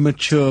 it says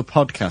Mature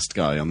podcast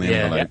guy on the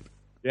Yeah. envelope?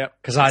 Yep.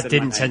 Because I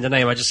didn't send a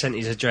name, I just sent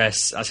his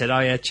address. I said, "Oh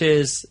yeah,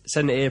 cheers,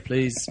 send it here,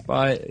 please,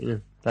 bye."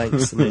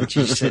 Thanks. And then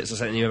she just said, so I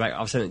sent it back.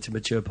 I've sent it to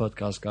Mature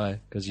podcast guy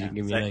because you can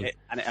give me a name.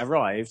 It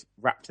arrived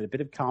wrapped in a bit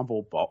of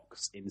cardboard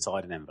box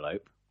inside an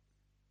envelope.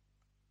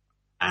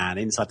 And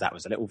inside that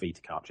was a little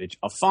Vita cartridge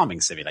of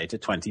Farming Simulator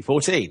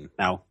 2014.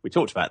 Now, we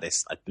talked about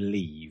this, I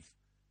believe,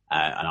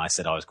 and I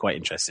said I was quite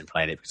interested in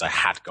playing it because I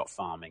had got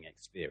farming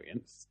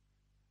experience.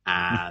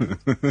 And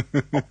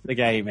popped the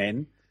game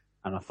in,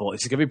 and I thought,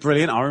 this is going to be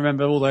brilliant. I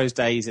remember all those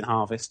days in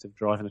Harvest of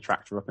driving a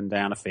tractor up and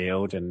down a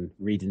field and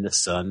reading The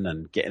Sun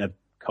and getting a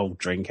cold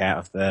drink out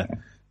of the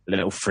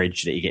little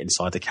fridge that you get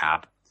inside the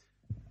cab.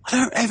 I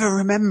don't ever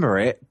remember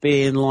it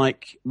being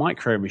like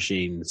Micro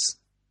Machines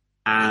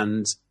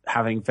and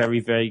having very,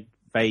 very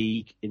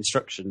vague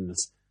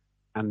instructions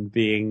and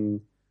being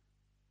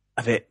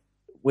a bit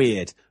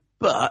weird.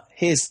 But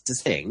here's the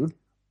thing.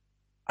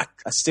 I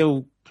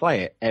still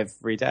play it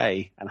every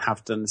day and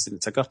have done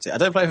since I got it. I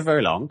don't play for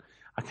very long.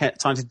 I get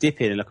time to dip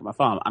in and look at my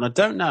farm. And I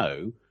don't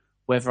know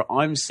whether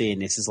I'm seeing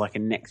this as like a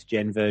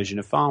next-gen version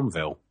of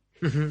Farmville.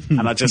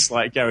 And I just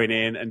like going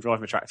in and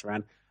driving my tractor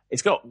around.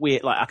 It's got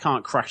weird, like I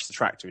can't crash the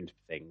tractor into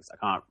things. I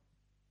can't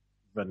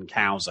run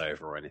cows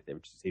over or anything,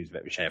 which seems a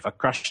bit of a shame. If I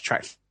crash the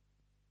tractor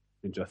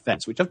into a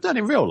fence, which I've done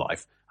in real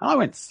life, and I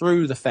went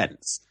through the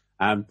fence.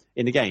 In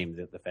the game,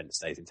 the fence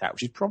stays intact,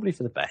 which is probably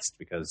for the best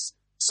because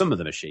some of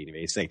the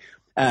machinery is thing.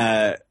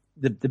 The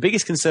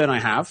biggest concern I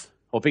have,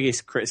 or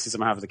biggest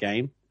criticism I have of the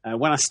game,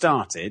 when I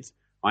started,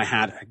 I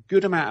had a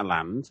good amount of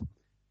land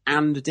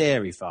and a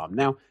dairy farm.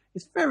 Now,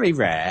 it's very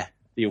rare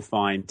that you'll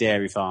find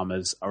dairy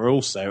farmers are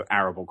also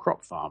arable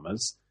crop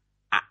farmers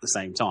at the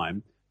same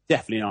time.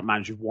 Definitely not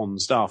managed with one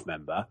staff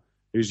member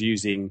who's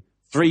using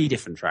 3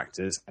 different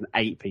tractors and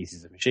 8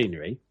 pieces of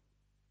machinery,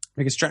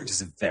 because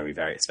tractors are very,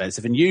 very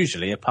expensive and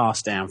usually are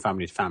passed down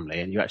family to family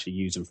and you actually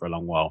use them for a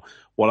long while.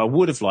 What I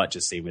would have liked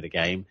to see with a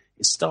game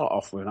is start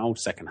off with an old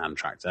second-hand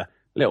tractor,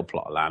 a little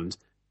plot of land,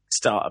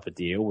 start up a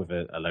deal with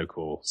a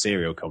local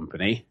cereal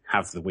company,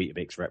 have the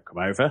Weetabix rep come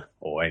over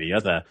or any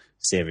other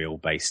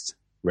cereal-based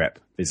rep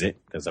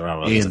visit, because there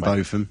are others. Ian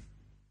Botham.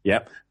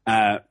 Yep.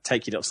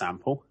 Take your little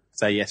sample.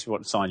 Say, yes, we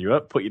want to sign you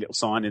up. Put your little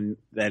sign in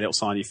their little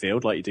signy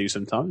field like you do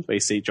sometimes, where you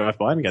see drive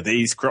by and go,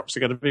 these crops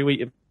are going to be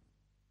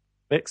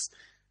Weetabix.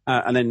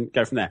 And then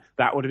go from there.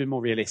 That would have been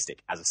more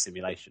realistic as a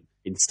simulation.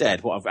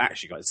 Instead, what I've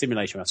actually got is a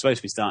simulation where I'm supposed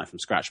to be starting from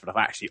scratch, but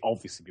I've actually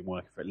obviously been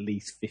working for at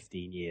least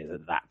 15 years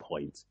at that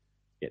point to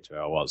get to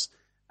where I was.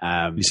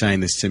 You're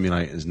saying this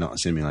simulator is not a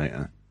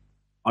simulator?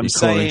 I'm You're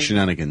saying calling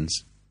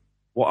shenanigans?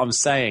 What I'm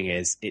saying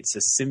is it's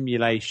a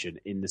simulation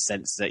in the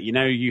sense that,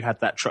 you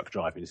had that truck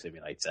driving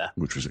simulator.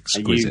 Which was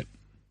exquisite.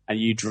 And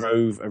you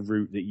drove a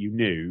route that you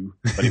knew,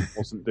 but it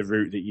wasn't the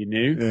route that you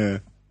knew. Yeah.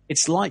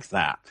 It's like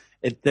that.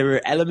 There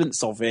are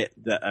elements of it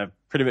that are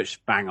pretty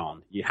much bang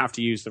on. You have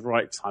to use the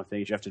right type of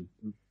things. You have to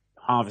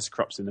harvest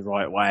crops in the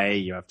right way.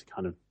 You have to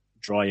kind of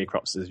dry your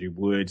crops as you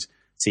would,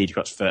 seed your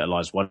crops,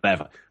 fertilize,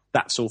 whatever.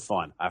 That's all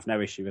fine. I have no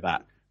issue with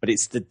that. But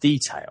it's the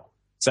detail.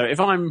 So if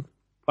I'm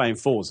playing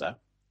Forza,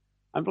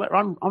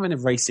 I'm in a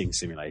racing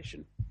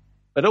simulation.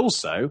 But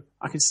also,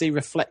 I can see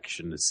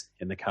reflections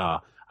in the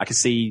car. I can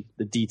see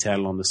the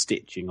detail on the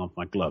stitching on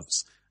my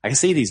gloves. I can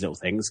see these little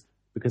things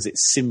because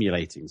it's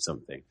simulating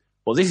something.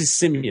 What this is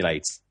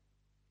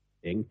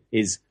simulating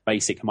is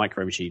basic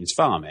Micro Machines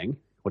farming.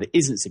 What it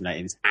isn't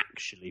simulating is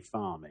actually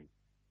farming.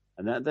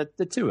 And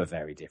the two are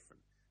very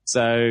different.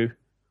 So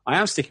I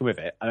am sticking with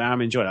it. And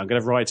I'm enjoying it. I'm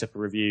going to write up a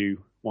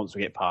review once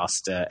we get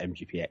past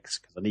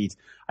MGPX. Because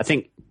I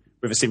think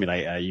with a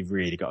simulator, you've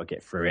really got to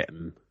get through it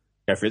and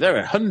go through it. There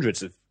are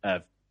hundreds of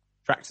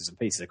tractors and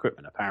pieces of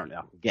equipment apparently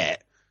I can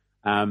get.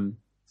 So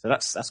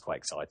that's quite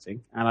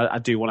exciting. And I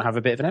do want to have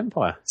a bit of an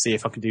empire. See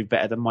if I can do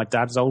better than my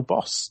dad's old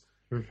boss.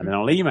 And then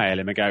I'll email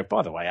him and go,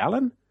 by the way,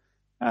 Alan,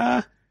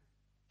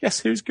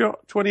 guess who's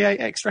got 28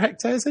 extra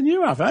hectares than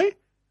you have, eh?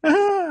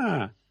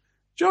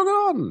 Jog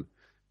on.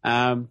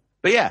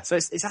 But yeah, so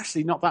it's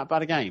actually not that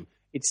bad a game.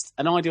 It's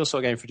an ideal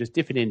sort of game for just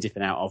dipping in,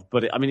 dipping out of.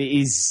 But it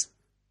is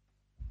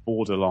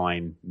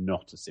borderline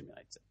not a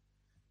simulator.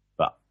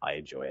 But I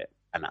enjoy it,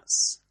 and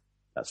that's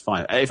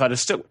fine. If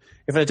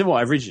I'd done what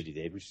I originally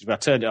did, which is when I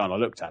turned it on, I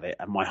looked at it,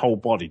 and my whole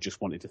body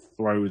just wanted to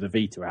throw the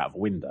Vita out of a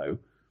window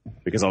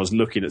because I was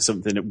looking at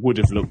something that would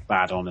have looked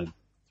bad on a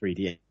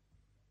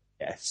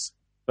 3DS.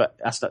 But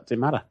that didn't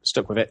matter.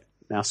 Stuck with it.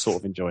 Now sort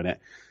of enjoying it.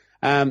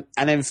 And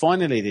then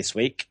finally this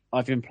week,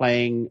 I've been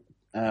playing.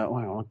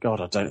 Oh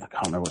God, I can't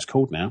remember what it's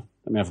called now.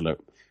 Let me have a look.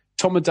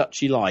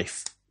 Tomodachi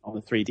Life on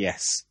the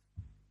 3DS,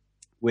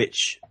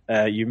 which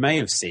you may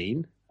have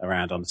seen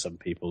around on some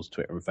people's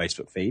Twitter and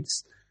Facebook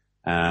feeds.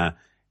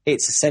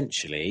 It's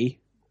essentially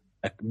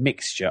a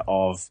mixture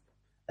of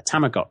a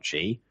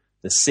Tamagotchi,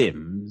 The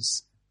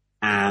Sims,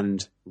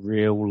 and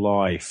real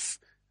life.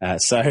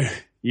 So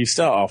you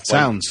start off.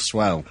 Sounds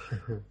swell.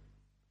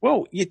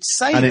 Well, you'd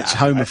say and that. It's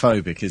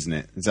homophobic, isn't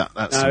it?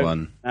 That's the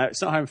one? No,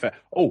 it's not homophobic.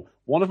 Oh,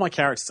 one of my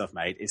characters I've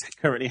made is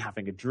currently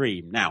having a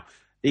dream. Now,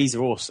 these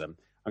are awesome.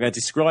 I'm going to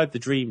describe the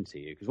dream to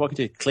you, because what I can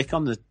do is click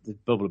on the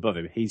bubble above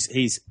him.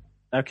 He's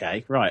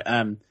okay, right.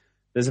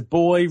 There's a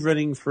boy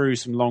running through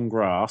some long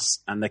grass,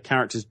 and the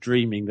character's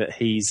dreaming that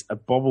he's a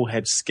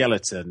bobblehead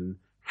skeleton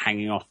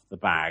hanging off the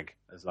bag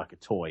as like a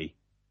toy.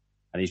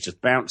 And he's just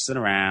bouncing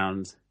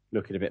around,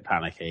 looking a bit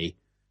panicky.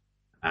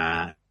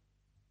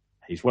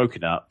 He's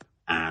woken up,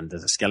 and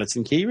there's a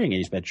skeleton keyring in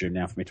his bedroom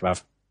now for me to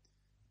have.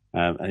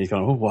 And he's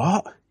going, oh,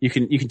 what? You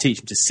can teach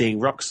him to sing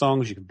rock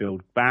songs, you can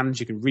build bands,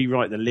 you can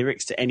rewrite the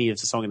lyrics to any of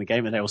the song in the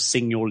game, and they'll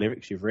sing your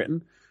lyrics you've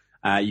written.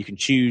 You can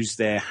choose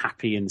their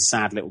happy and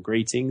sad little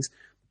greetings.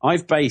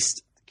 I've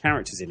based the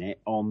characters in it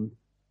on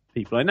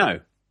people I know,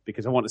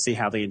 because I want to see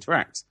how they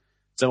interact.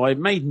 So I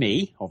made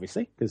me,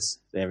 obviously, because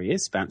there he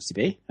is, Bouncy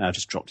B. I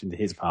just dropped into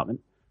his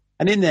apartment.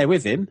 And in there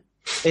with him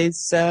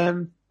is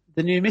the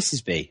new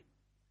Mrs. B,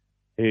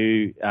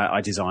 who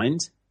I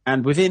designed.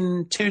 And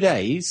within 2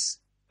 days,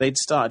 they'd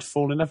started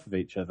falling in love with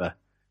each other.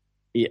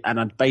 And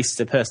I'd based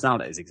their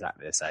personalities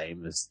exactly the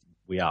same as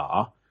we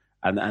are.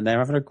 And they're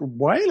having a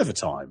whale of a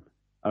time.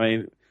 I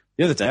mean,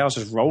 the other day I was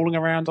just rolling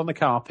around on the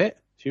carpet.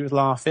 She was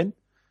laughing.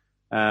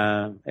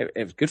 It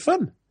was good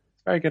fun.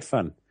 It's very good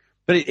fun.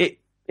 But it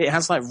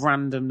has like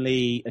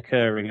randomly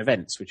occurring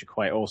events, which are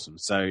quite awesome.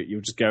 So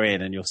you'll just go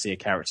in and you'll see a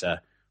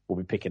character will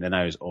be picking their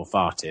nose or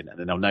farting, and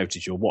then they'll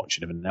notice you're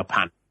watching them and they'll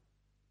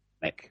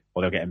panic,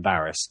 or they'll get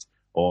embarrassed,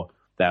 or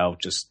they'll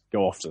just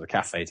go off to the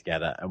cafe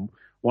together. And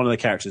one of the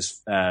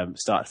characters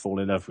started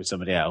falling in love with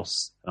somebody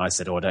else, and I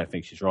said, oh, I don't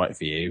think she's right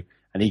for you.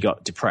 And he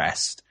got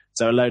depressed.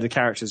 So a load of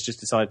characters just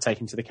decided to take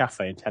him to the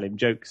cafe and tell him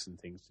jokes and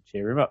things to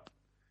cheer him up.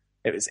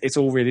 It's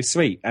all really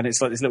sweet, and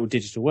it's like this little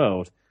digital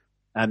world.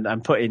 And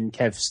I'm putting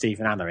Kev, Steve,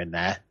 and Anna in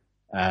there,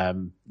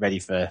 ready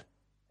for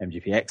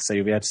MGPX, so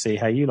you'll be able to see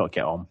how you lot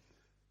get on.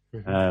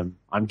 Mm-hmm.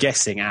 I'm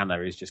guessing Anna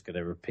is just going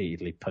to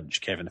repeatedly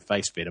punch Kev in the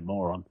face, being a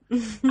moron,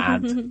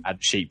 and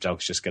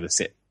Sheepdog's just going to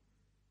sit.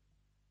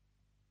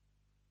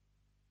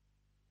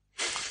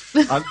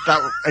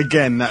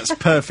 That's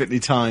perfectly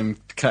timed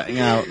cutting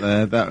out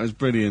there. That was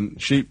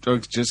brilliant.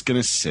 Sheepdog's just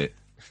going to sit.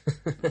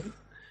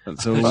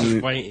 That's all.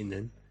 Just waiting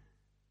then.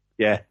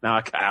 Yeah, no,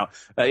 I cut out.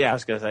 I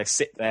was going to say,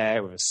 sit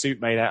there with a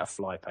suit made out of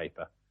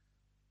flypaper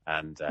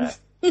and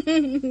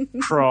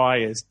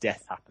cry as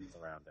death happens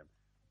around him.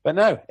 But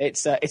no,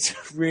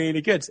 it's really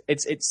good.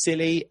 It's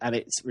silly and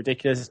it's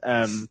ridiculous.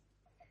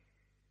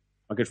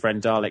 My good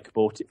friend Dalek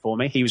bought it for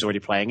me. He was already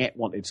playing it,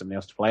 wanted somebody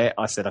else to play it.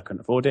 I said I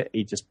couldn't afford it.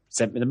 He just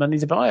sent me the money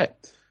to buy it.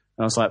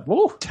 And I was like,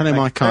 whoa. Tell him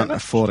I can't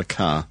afford a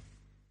car.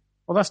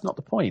 Well, that's not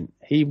the point.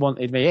 He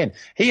wanted me in.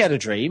 He had a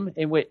dream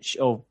in which,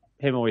 or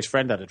him or his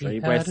friend had a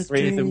dream, where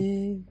three of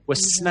them were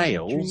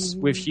snails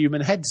with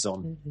human heads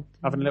on,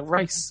 having a little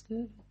race.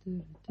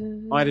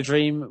 I had a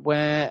dream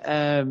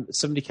where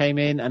somebody came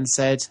in and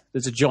said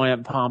there's a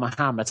giant Parma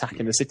ham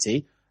attacking the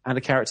city, and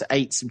a character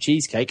ate some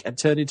cheesecake and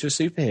turned into a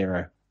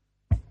superhero.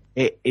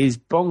 It is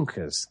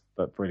bonkers,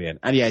 but brilliant.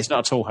 And yeah, it's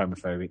not at all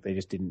homophobic. They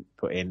just didn't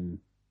put in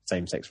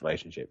same-sex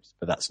relationships,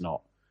 but that's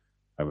not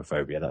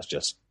homophobia. That's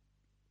just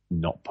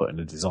not putting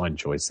a design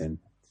choice in.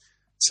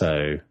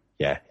 So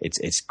yeah,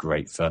 it's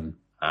great fun,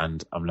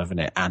 and I'm loving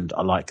it. And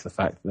I like the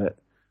fact that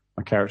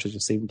my characters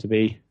just seem to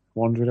be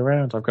wandering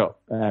around. I've got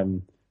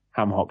Ham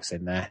Hocks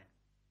in there.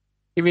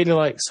 He really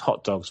likes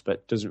hot dogs,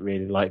 but doesn't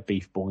really like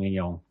beef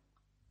bourguignon.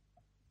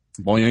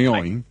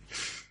 Boing.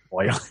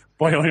 Boing.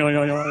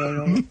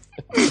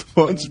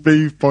 What's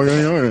beef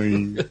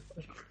boing?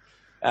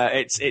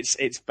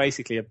 It's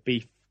basically a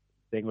beef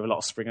thing with a lot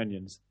of spring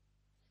onions.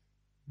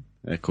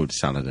 They're called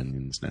salad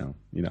onions now.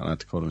 You're not allowed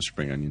to call them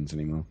spring onions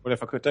anymore. Well,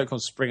 if I don't call them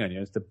spring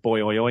onions, the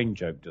boing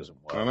joke doesn't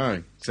work. I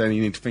know. So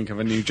you need to think of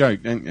a new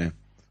joke, don't you?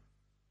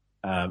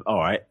 All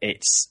right.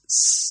 It's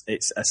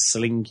a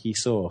slinky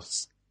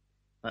sauce.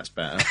 That's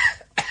better.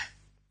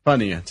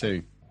 Funnier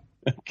too.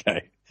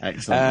 Okay.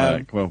 Excellent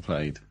work. Well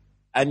played.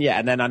 And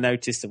then I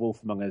noticed The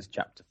Wolf Among Us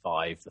Chapter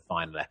 5, the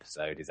final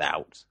episode, is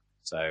out.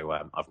 So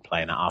I'm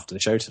playing it after the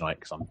show tonight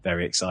because I'm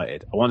very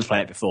excited. I wanted to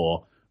play it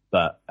before,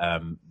 but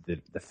the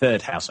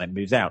third housemate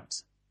moves out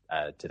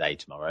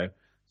tomorrow.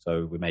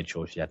 So we made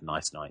sure she had a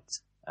nice night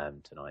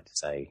tonight to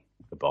say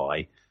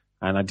goodbye.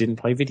 And I didn't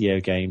play video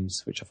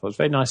games, which I thought was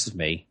very nice of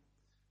me.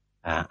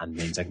 And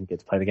means I can get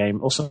to play the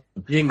game. Also,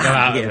 You didn't go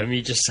out with them,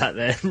 you just sat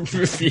there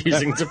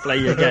refusing to play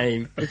your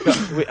game.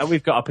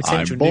 we've got a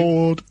potential I'm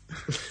bored.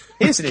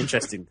 Here's an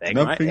interesting thing,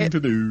 Nothing right? to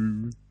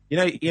do.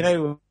 You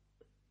know,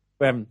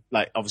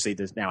 like obviously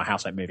there's now a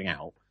housemate moving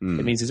out. It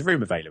means there's a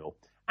room available,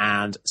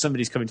 and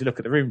somebody's coming to look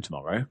at the room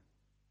tomorrow.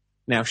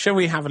 Now, shall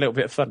we have a little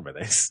bit of fun with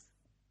this?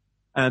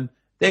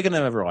 They're going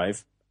to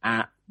arrive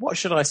at, what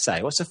should I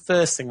say? What's the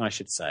first thing I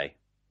should say?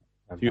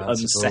 You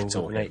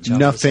unsettle him.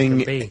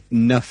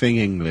 Nothing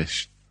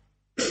English.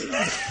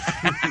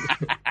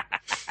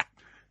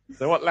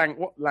 So what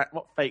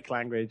fake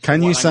language?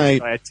 Can you say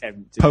I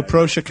attempt to know?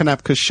 Poprosha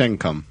Kanapka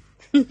Shenkom?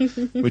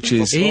 Which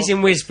is, He's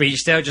in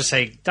Wisbeach, they'll just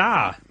say,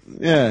 da.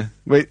 yeah.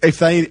 Wait, if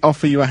they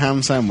offer you a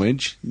ham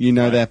sandwich, you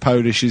know their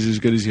Polish is as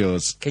good as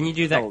yours. Can you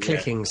do that Oh, yeah.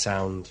 clicking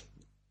sound?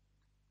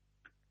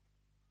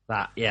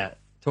 That, yeah.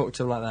 Talk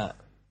to him like that.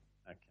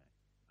 Okay,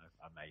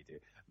 I may do.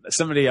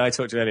 Somebody I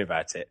talked to earlier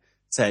about it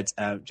said,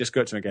 just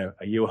go up to him and go,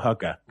 "Are you a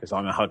hugger?" Because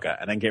I'm a hugger,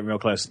 and then get real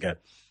close and go,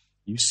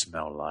 "You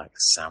smell like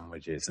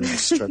sandwiches," and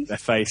just stroke their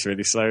face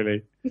really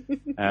slowly.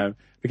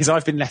 Because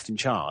I've been left in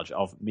charge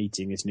of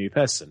meeting this new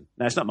person.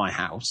 Now, it's not my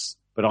house,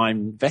 but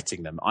I'm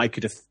vetting them. I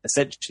could have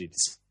essentially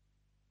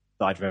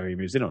decided whether he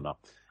moves in or not.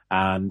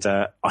 And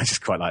I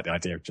just quite like the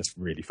idea of just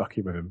really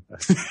fucking with him.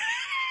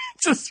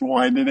 Just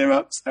winding him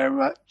up so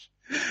much.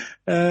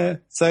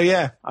 So,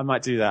 yeah, I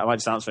might do that. I might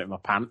just answer it in my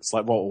pants,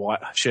 like white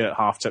shirt,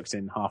 half tucked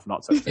in, half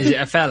not tucked in. Is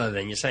it a fella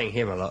then? You're saying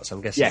him a lot, so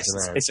I'm guessing Yes,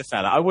 it's a man. it's a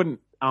fella. I wouldn't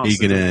answer. Are you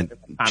going to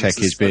pants check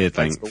his as a beard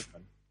principal. length?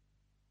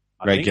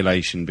 I think-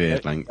 Regulation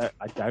beard length.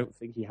 I don't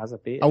think he has a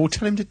beard. I will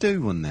tell him to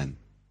do one then.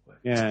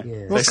 Yeah.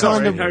 Yeah. What It's not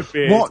kind of really no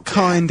beard. what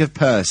kind of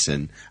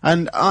person?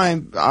 And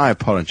I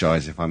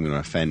apologise if I'm going to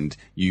offend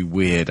you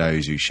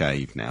weirdos who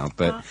shave now,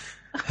 but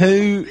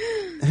who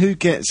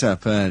gets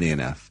up early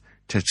enough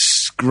to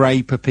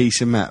scrape a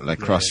piece of metal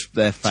across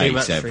their Too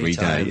much face free every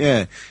day? time.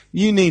 Yeah,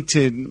 you need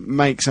to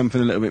make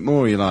something a little bit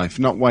more of your life,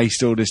 not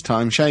waste all this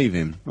time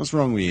shaving. What's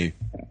wrong with you?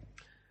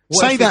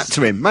 What Say if that it's-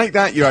 to him. Make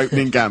that your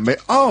opening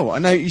gambit. Oh, I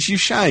notice you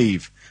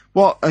shave.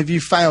 What have you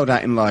failed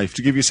at in life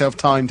to give yourself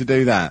time to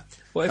do that?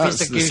 What if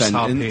That's it's the the goose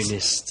sentence.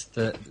 harpoonist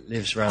that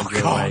lives round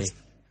your God. way?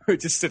 Who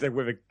just stood there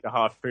with a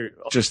hard food,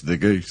 Just the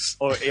goose.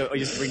 or he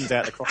just brings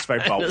out the crossbow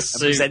bolt and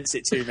suit. presents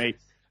it to me.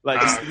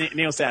 Like just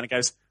kneels down and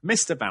goes,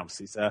 "Mr.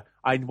 Bouncy, sir,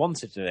 I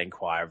wanted to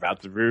inquire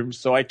about the room,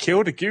 so I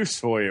killed a goose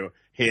for you.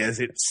 Here's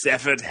its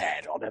severed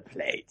head on a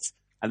plate."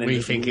 And then We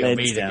just think it'll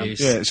leans be the down. goose.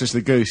 Yeah, it's just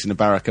the goose in a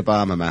Barack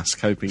Obama mask,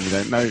 hoping you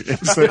don't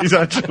notice that he's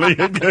actually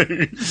a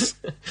goose.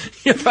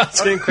 You're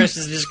asking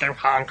questions and just go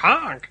honk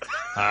honk.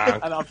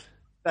 honk. And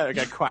there we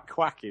go, quack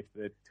quack if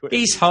the Twitter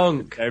He's feed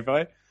honk. go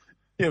by.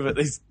 Yeah, but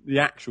the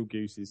actual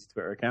goose's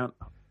Twitter account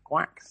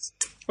quacks.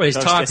 Well, he's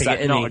So it's just typing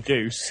that it, not a isn't he?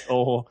 goose,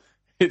 or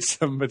it's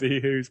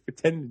somebody who's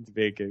pretending to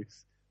be a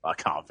goose. I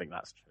can't think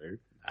that's true.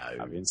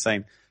 That'd be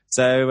insane.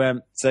 So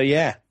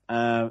yeah,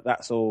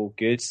 that's all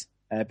good.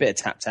 A bit of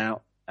tapped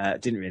out.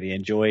 Didn't really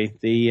enjoy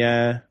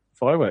the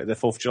firework. The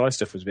 4th of July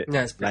stuff was a bit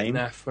No, it's a bit lame.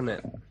 naff, wasn't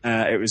it?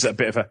 It was a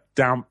bit of a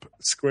damp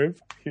squib.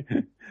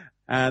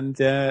 And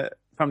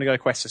Family Guy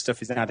Quest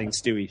stuff is adding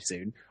Stewie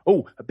soon.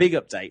 Oh, a big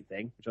update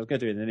thing, which I was going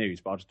to do in the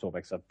news, but I'll just talk about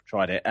it because I've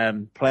tried it.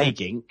 Plague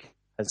Inc.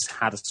 has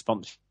had a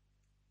sponsorship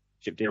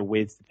deal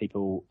with the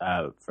people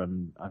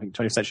from, I think,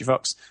 20th Century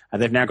Fox,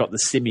 and they've now got the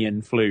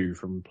simian flu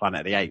from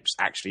Planet of the Apes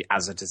actually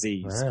as a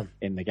disease Wow.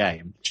 in the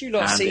game. Did you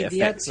lot And see it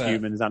the affects advert?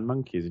 humans and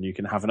monkeys, and you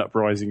can have an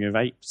uprising of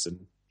apes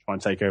and try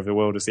and take over the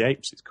world as the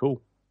apes. It's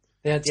cool.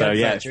 They had the So, advert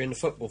yeah. during the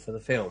football for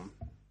the film,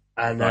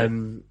 and Right.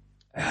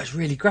 it was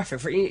really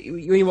graphic. When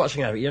you're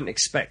watching it, you don't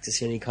expect to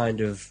see any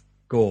kind of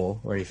gore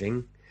or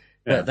anything,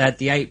 Yeah. but they had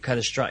the ape kind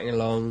of strutting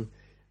along.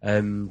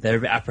 They're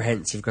a bit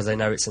apprehensive because they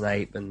know it's an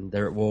ape and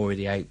they're at war with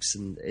the apes,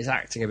 and it's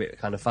acting a bit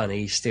kind of funny.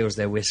 He steals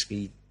their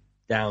whiskey,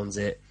 downs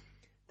it,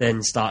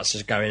 then starts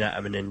just going at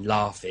them and then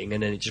laughing,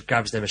 and then it just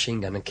grabs their machine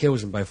gun and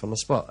kills them both on the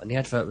spot. And the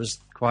advert was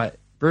quite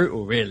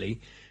brutal,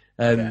 really.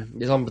 It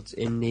was on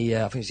in the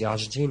I think it's the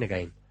Argentina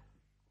game,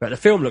 but the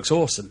film looks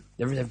awesome.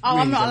 They're Oh, really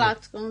I'm not done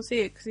allowed to go and see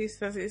it because he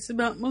says it's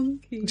about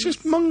monkeys. It's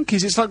just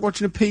monkeys. It's like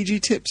watching a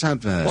PG Tips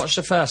advert. Watch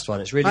the first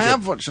one; it's really I good.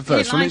 have watched the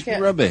first You one. like It's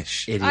it?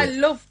 rubbish. Idiot. I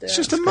loved it. It's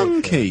just a It's great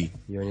monkey.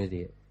 film. You're an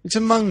idiot. It's a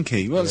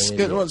monkey. What's You're an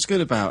good? idiot. What's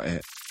good about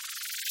it?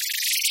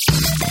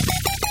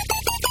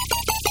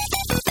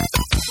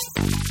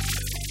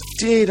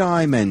 Did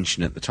I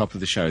mention at the top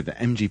of the show that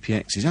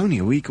MGPX is only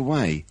a week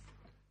away?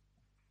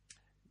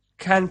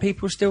 Can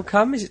people still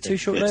come? Is it too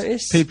short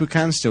notice? People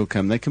can still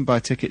come. They can buy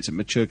tickets at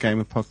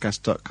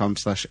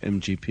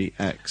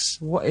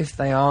maturegamerpodcast.com/MGPX. What if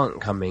they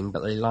aren't coming,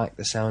 but they like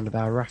the sound of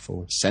our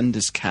raffle? Send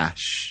us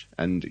cash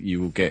and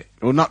you will get...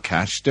 Well, not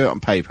cash. Do it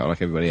on PayPal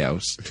like everybody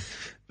else.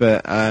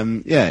 But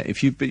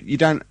if you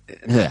don't,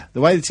 the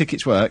way the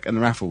tickets work and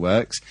the raffle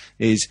works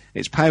is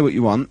it's pay what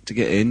you want to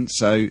get in.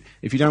 So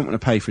if you don't want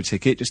to pay for a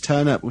ticket, just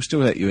turn up. We'll still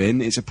let you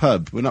in. It's a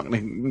pub. We're not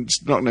going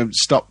to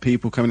stop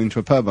people coming into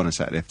a pub on a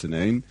Saturday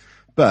afternoon.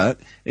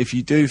 But if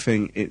you do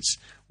think it's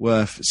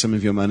worth some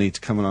of your money to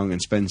come along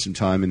and spend some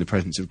time in the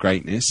presence of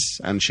greatness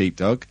and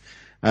Sheepdog,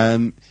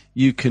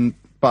 you can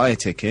buy a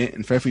ticket,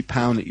 and for every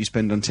 £1 that you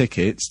spend on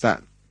tickets,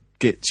 that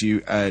gets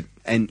you an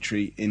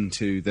entry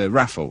into the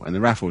raffle. And the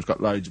raffle's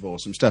got loads of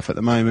awesome stuff at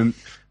the moment.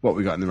 What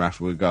we got in the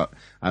raffle, we've got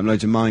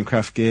loads of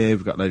Minecraft gear,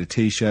 we've got a load of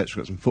t-shirts,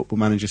 we've got some Football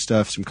Manager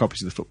stuff, some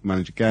copies of the Football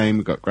Manager game,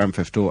 we've got Grand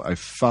Theft Auto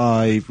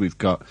 5, we've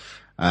got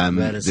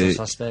Murder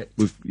Suspect.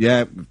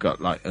 We've got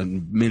like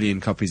 1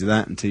 million copies of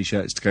that and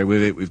t-shirts to go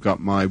with it. We've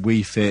got my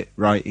Wii Fit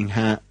writing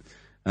hat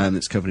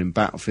that's covered in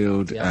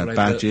Battlefield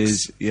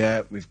badges. Books.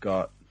 Yeah, we've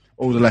got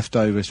all the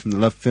leftovers from the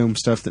Love Film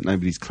stuff that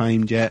nobody's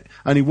claimed yet.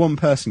 Only one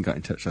person got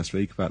in touch last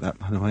week about that,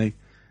 by the way.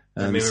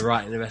 We're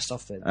writing the rest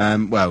off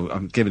then. Well,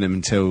 I'm giving them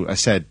until I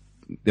said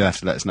they'll have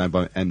to let us know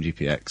by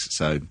MGPX.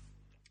 So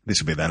this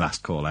will be their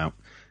last call out.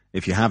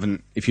 If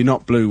you're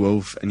not Blue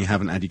Wolf and you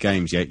haven't had your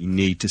games yet, you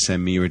need to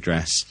send me your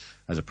address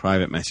as a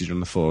private message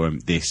on the forum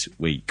this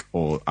week,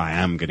 or I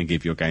am going to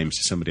give your games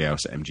to somebody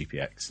else at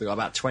MGPX. We've got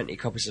about 20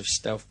 copies of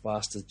Stealth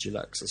Bastard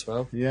Deluxe as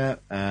well. Yeah,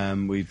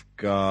 we've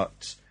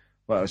got...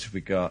 What else have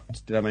we got?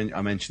 Did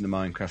I mention the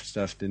Minecraft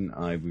stuff, didn't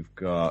I? We've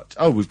got...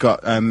 I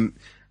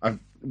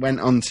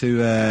went on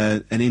to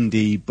an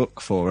indie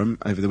book forum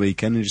over the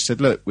weekend and just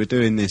said, look, we're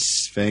doing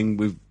this thing.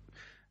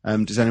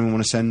 Does anyone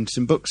want to send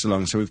some books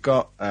along? So we've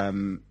got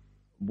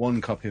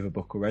one copy of a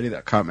book already that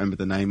I can't remember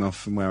the name of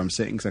from where I'm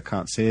sitting because I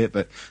can't see it.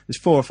 But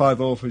there's 4 or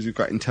 5 authors who've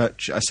got in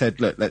touch. I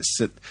said, look,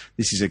 this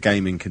is a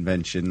gaming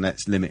convention.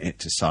 Let's limit it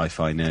to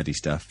sci-fi nerdy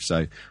stuff.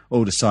 So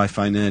all the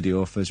sci-fi nerdy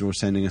authors are all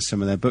sending us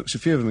some of their books. A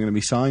few of them are going to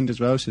be signed as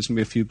well. So there's going to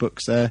be a few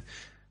books there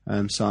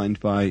signed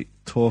by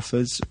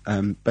authors.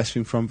 Best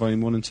Thing From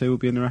Volume 1 and 2 will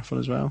be in the raffle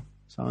as well.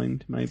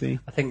 Signed, maybe.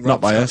 I think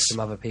not by us,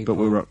 some other people,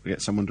 but we'll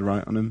get someone to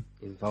write on them.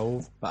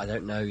 Involved, but I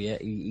don't know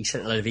yet. He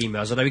sent a load of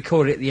emails, although he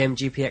called it the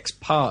MGPX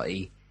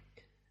party,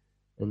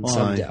 and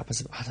summed it up. I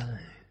said, I don't know.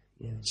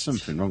 Yeah,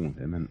 something wrong with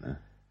him, isn't there?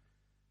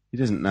 He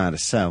doesn't know how to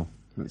sell.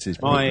 That's his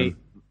problem.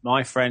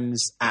 My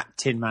friends at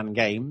Tin Man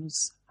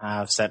Games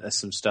have sent us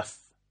some stuff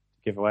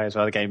to give away as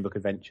well, the Game Book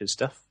Adventures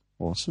stuff.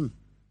 Awesome.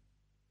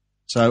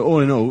 So, all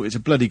in all, it's a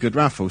bloody good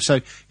raffle.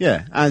 So,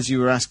 yeah, as you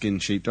were asking,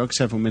 Sheepdog,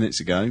 several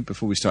minutes ago,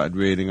 before we started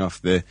reeling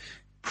off the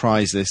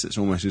prize list that's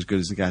almost as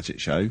good as the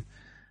Gadget Show,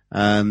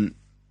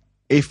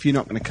 if you're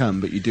not going to come,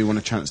 but you do want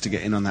a chance to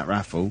get in on that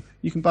raffle,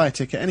 you can buy a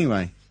ticket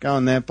anyway. Go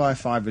on there, buy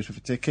 £5 worth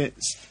of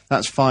tickets.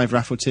 That's 5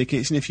 raffle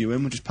tickets, and if you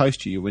win, we'll just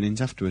post you your winnings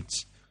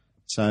afterwards.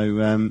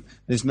 So,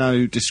 there's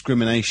no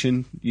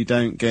discrimination. You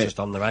don't get...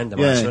 Just on the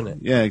randomizer, isn't it?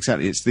 Yeah,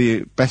 exactly. It's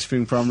the Best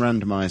Thing From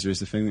randomizer is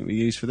the thing that we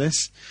use for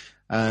this.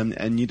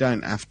 And you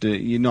don't have to,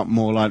 you're not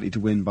more likely to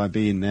win by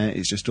being there.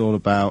 It's just all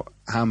about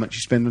how much you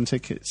spend on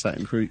tickets. That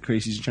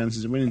increases your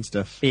chances of winning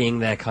stuff. Being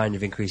there kind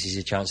of increases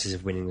your chances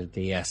of winning the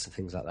DS and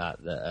things like that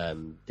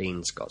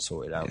Dean's got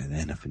sorted out. Yeah,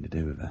 they're nothing to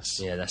do with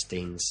us. Yeah, that's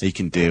Dean's. He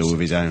can deal with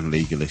his own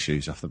legal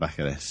issues off the back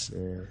of this.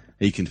 Yeah.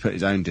 He can put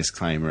his own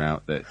disclaimer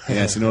out that,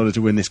 yes, in order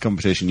to win this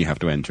competition, you have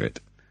to enter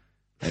it,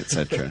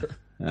 etc.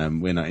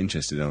 We're not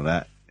interested in all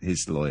that.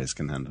 His lawyers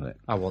can handle it.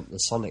 I want the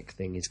Sonic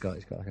thing he's got.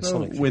 He's got like a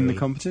Sonic win the figurine.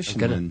 competition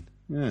then.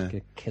 Yeah.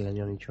 Gonna kill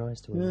anyone who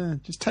tries to win. Yeah,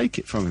 just take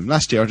it from him.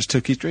 Last year I just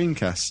took his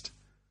Dreamcast.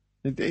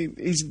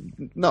 He's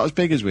not as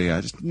big as we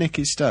are. Just nick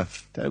his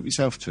stuff. Help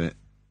yourself to it.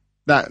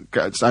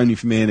 That's only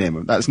for me and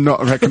him. That's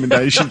not a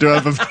recommendation to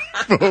other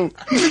people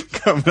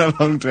coming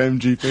along to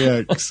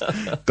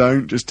MGPX.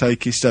 Don't just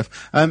take his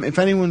stuff. If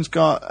anyone's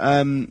got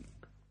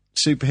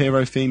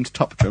superhero-themed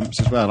top trumps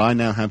as well, I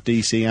now have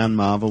DC and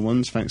Marvel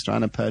ones, thanks to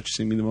Anna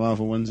purchasing me the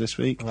Marvel ones this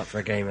week. I'm up for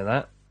a game of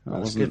that. I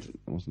wasn't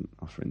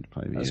offering to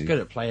play with you. That was good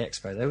at Play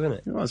Expo, though, wasn't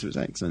it? It was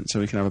excellent. So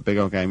we can have a big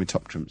old game with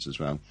top trumps as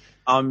well.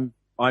 I'm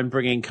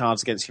bringing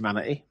Cards Against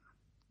Humanity.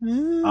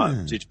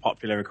 Due to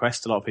popular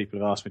request, a lot of people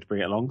have asked me to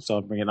bring it along, so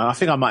I'm bringing it along. I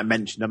think I might have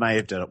mentioned, I may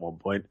have done at one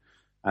point,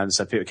 and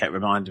so people kept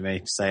reminding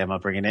me to say, am I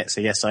bringing it?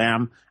 So yes, I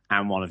am,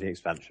 and one of the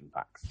expansion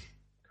packs.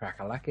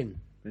 Crack-a-lackin'.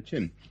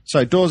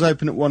 So doors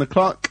open at 1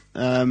 o'clock.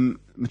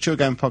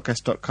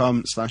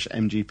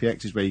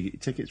 MatureGamePodcast.com/MGPX is where you get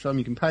your tickets from.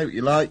 You can pay what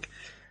you like.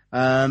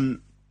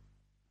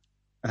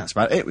 That's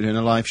about it. We're doing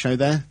a live show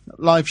there.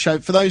 Live show,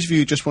 for those of you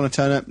who just want to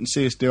turn up and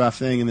see us do our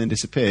thing and then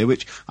disappear,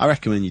 which I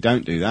recommend you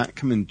don't do that.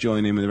 Come and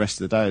join in with the rest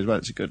of the day as well.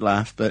 It's a good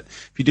laugh. But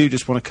if you do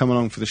just want to come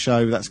along for the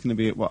show, that's going to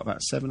be at,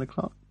 about 7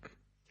 o'clock?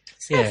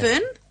 7? Yeah,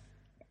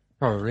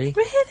 probably.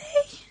 Really?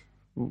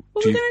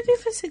 What are we going to do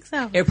for 6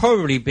 hours? It'll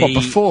probably be... What,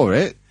 before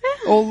it?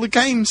 All the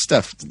game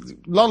stuff.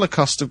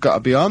 Lolacost have got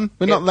to be on.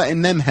 We're not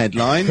letting them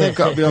headline. They've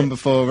got to be on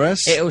before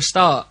us. It'll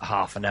start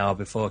half an hour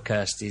before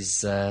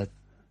Kirsty's...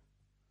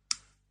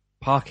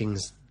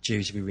 parking's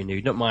due to be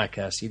renewed. Not my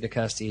Kirsty, the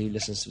Kirsty who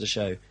listens to the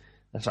show.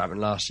 That's what happened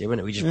last year,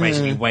 wasn't it? We just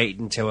basically waited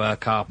until her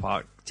car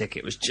park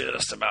ticket was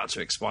just about to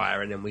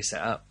expire and then we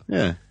set up.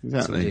 Yeah, So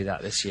exactly. we'll do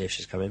that this year if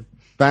she's coming.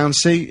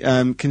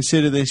 Bouncy,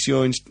 consider this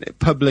your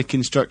public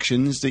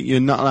instructions that you're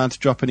not allowed to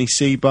drop any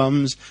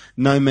C-bombs,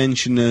 no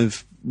mention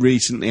of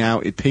recently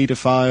outed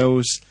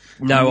paedophiles.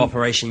 No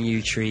Operation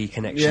U-Tree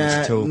connections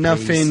at all.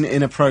 Nothing please.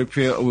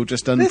 inappropriate, or we'll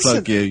just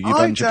unplug you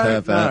bunch of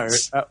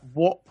perverts. Know at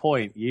what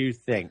point you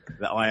think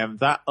that I am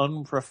that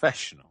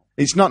unprofessional?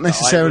 It's not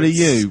necessarily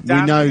you. We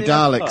know stand in a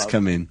Dalek's pub.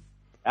 coming.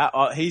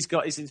 He's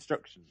got his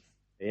instructions.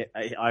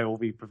 I will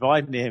be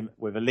providing him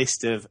with a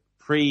list of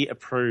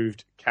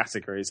pre-approved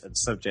categories and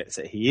subjects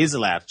that he is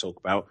allowed to talk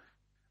about,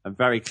 and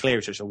very clear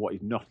as to what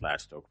he's not allowed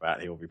to talk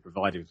about. He will be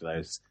provided with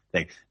those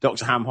things.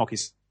 Dr. Hamhock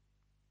is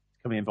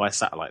coming in via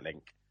satellite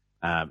link,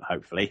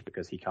 hopefully,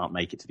 because he can't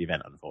make it to the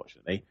event,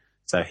 unfortunately.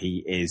 So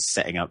he is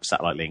setting up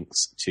satellite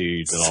links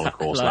to the Lola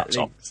Course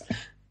laptop. Links.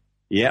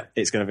 Yeah,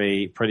 it's going to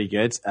be pretty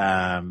good.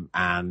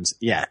 And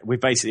yeah,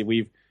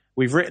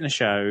 we've written a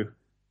show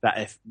that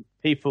if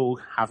people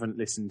haven't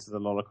listened to the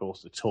Lola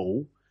Course at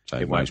all, So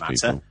it won't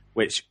most matter, people.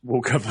 which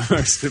will cover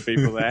most of the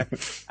people there.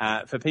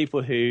 For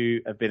people who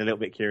have been a little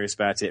bit curious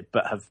about it,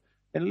 but have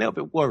been a little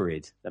bit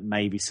worried that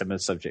maybe some of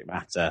the subject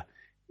matter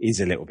is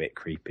a little bit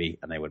creepy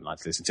and they wouldn't like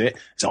to listen to it,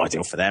 it's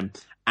ideal for them.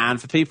 And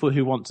for people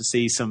who want to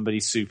see somebody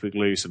super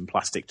glue some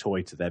plastic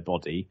toy to their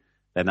body,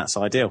 then that's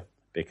ideal,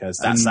 because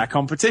that's our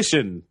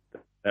competition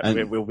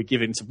that we'll be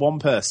giving to one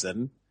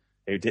person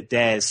who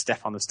dares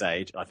step on the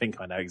stage. I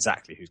think I know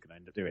exactly who's going to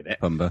end up doing it.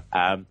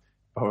 Pumba.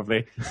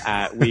 Probably.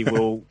 We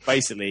will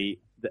basically,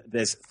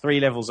 there's 3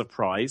 levels of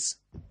prize,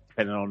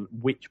 depending on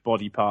which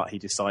body part he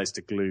decides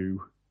to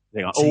glue.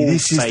 See,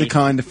 this is the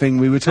kind of thing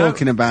we were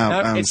talking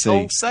about, No, it's Bouncy.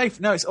 all safe.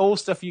 No, it's all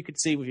stuff you could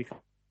see with your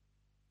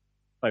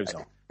clothes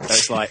on. So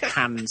it's like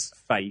hands,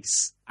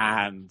 face,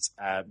 and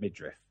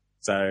midriff.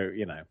 So,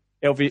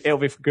 it'll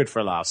be good for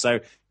a laugh.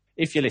 So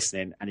if you're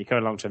listening and you're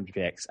coming along to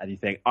MGPX and you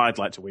think, I'd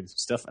like to win some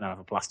stuff and I have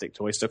a plastic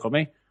toy stuck on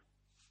me,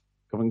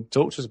 come and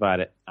talk to us about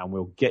it and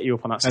we'll get you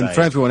up on that stage. And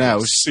for everyone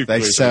else, Super they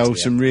glue sell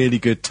something some really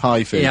good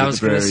Thai food Yeah, I at was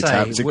the gonna brewery say,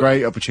 tab. It's a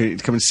great opportunity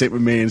to come and sit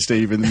with me and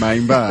Steve in the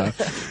main bar.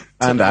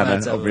 And Anna,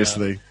 lads over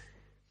obviously.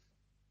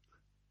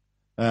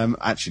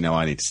 Actually, no,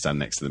 I need to stand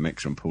next to the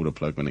mixer and pull the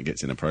plug when it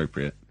gets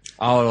inappropriate.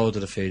 I'll order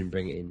the food and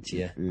bring it in to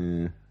you.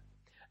 Yeah.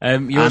 You're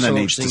Anna also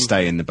needs to auctioning-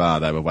 stay in the bar,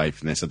 though, away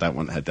from this. I don't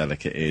want her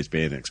delicate ears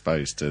being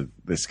exposed to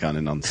this kind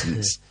of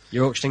nonsense.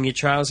 You're auctioning your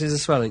trousers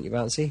as well, aren't you,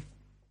 Bouncy?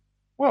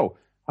 Well,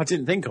 I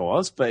didn't think I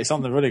was, but it's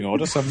on the running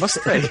order, so I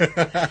must be.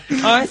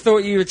 I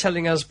thought you were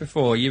telling us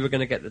before you were going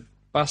to get the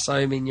bus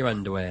home in your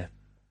underwear.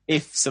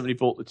 If somebody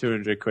bought the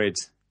 200 quid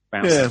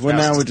bounce. Yeah, well,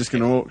 now we're just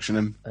going to auction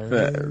them.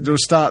 But we'll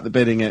start the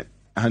bidding at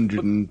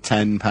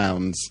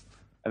 £110.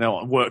 And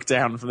then work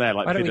down from there,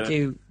 like Why don't we bid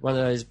do one of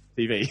those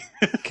TV.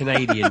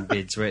 Canadian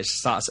bids where it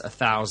starts at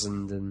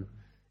 1,000 and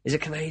is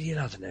it Canadian?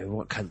 I don't know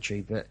what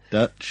country, but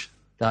Dutch.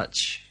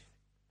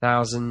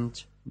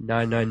 1,000,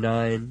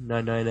 999,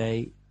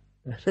 998.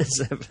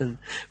 7.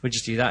 We'll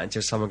just do that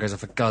until someone goes, oh,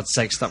 for God's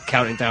sake, stop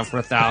counting down from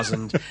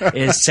 1,000.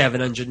 Here's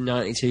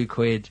 792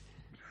 quid.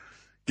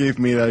 Give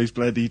me those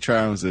bloody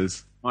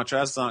trousers. My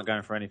trousers aren't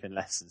going for anything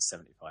less than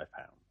 £75.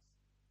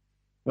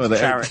 Well, The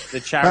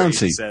charity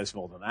Bouncy. deserves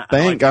more than that. They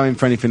And ain't going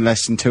for anything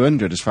less than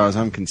 200 as far as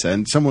I'm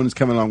concerned. Someone's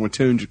coming along with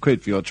 200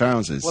 quid for your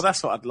trousers. Well,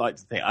 that's what I'd like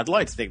to think. I'd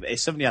like to think that if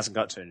somebody hasn't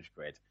got 200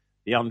 quid,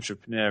 the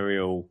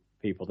entrepreneurial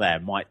people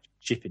there might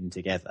chip in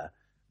together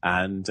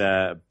and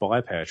buy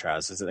a pair of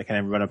trousers that they can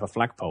then run up a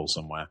flagpole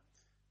somewhere.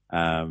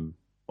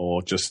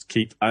 Or just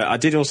keep... I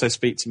did also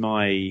speak to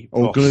my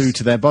or boss. glue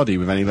to their body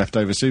with any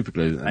leftover super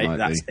glue that there might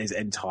That be. is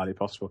entirely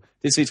possible.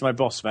 Did speak to my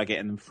boss about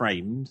getting them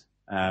framed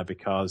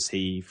because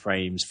he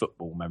frames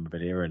football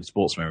memorabilia and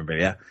sports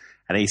memorabilia.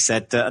 And he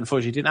said,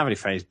 unfortunately, he didn't have any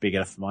frames big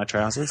enough for my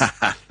trousers.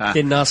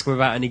 Didn't ask him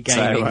about any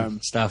gaming So,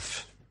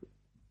 stuff.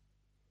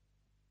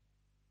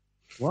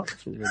 What?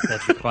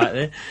 Deadly quiet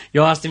there.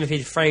 You asked him if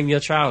he'd frame your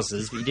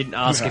trousers, but you didn't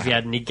ask if he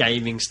had any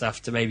gaming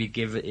stuff to maybe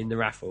give it in the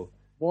raffle.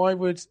 Why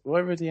would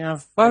he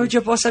have... Why would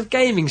your boss have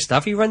gaming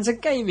stuff? He runs a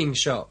gaming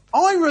shop.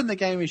 I run the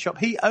gaming shop.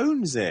 He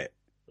owns it.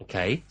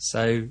 Okay,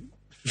 so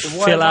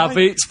why fill am our I-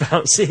 boots,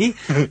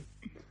 Bouncy.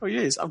 Oh,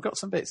 yes. I've got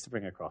some bits to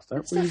bring across.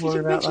 Don't Stuff really you worry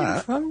can about mention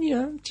that.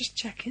 From, just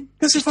checking.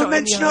 Because if Just I not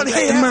mention any on idea.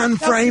 here... Let the man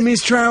frame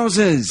his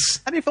trousers.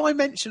 And if I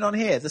mention on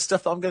here the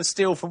stuff that I'm going to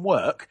steal from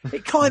work,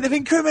 it kind of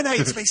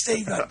incriminates me,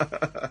 Stephen.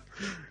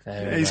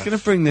 Fair He's enough. going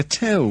to bring the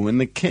till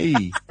and the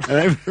key and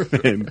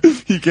everything.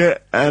 You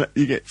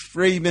get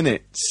 3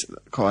 minutes.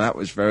 God, that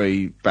was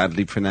very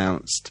badly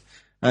pronounced.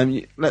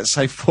 Let's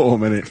say 4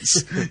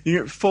 minutes.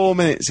 You get 4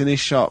 minutes in his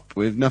shop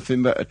with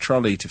nothing but a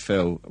trolley to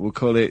fill. We'll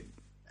call it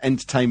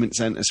entertainment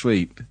centre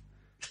sweep,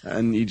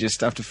 and you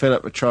just have to fill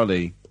up a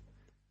trolley.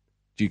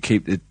 Do you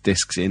keep the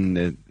discs in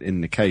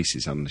the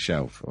cases on the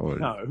shelf? Or...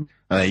 No.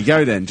 Oh, there you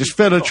go then. Just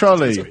fill a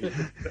trolley.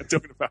 I'm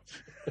talking about.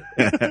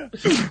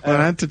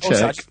 Well, I had to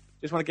Also, I check.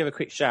 just want to give a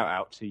quick shout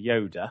out to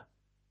Yoda,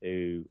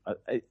 who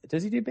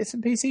does he do bits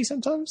and pieces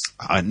sometimes?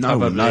 No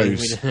one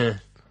knows. Probably.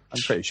 I'm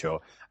pretty sure.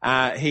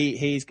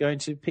 He's going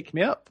to pick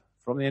me up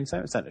from the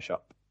entertainment centre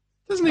shop.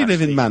 Doesn't he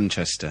live in Actually-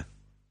 Manchester?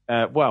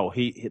 Well,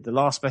 the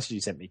last message he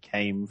sent me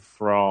came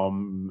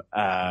from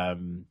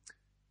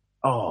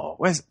Oh,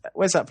 where's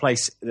that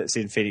place that's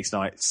in Phoenix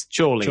Nights?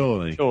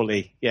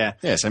 Chorley. Yeah.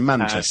 Yeah, so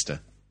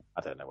Manchester.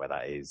 I don't know where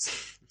that is.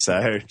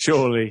 So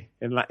Chorley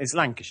it's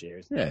Lancashire,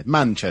 isn't it? Yeah,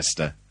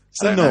 Manchester.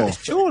 It's I the don't know.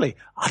 north. Chorley.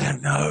 I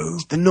don't know.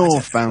 It's the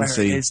north, Where it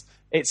Bouncy. is.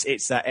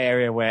 It's that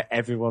area where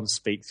everyone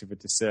speaks with a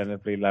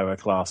discernibly lower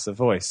class of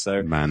voice.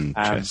 So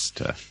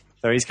Manchester.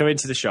 So he's come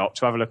into the shop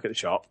to have a look at the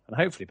shop and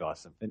hopefully buy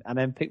something and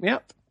then pick me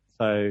up.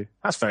 So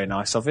that's very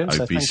nice of him. Hope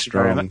So he's thank you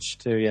very strong. much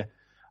to you.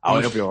 Oh,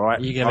 he'll be all right.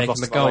 Are you going to I've make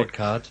him a lost my weight. gold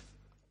card?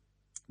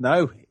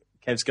 No,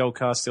 Kev's gold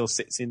card still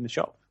sits in the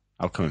shop.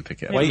 I'll come and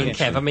pick it up. Well, you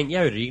Kev, I mean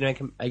Yoda. Are you going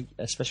to make him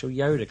a special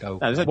Yoda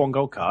gold No, there's card? only one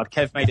gold card.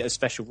 Kev made it a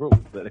special rule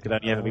that there could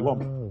only ever be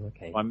one. Oh,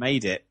 okay. I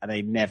made it and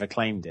they never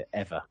claimed it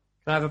ever.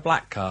 Can I have a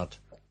black card?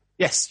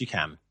 Yes, you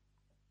can.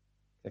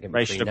 They'll give me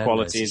Racial free Nando's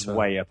equality as is well.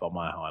 way up on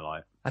my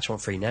highlight. I just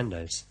want free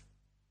Nando's.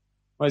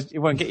 Well, it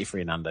won't get you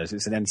free Nando's.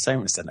 It's an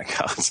entertainment centre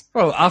card.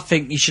 Well, I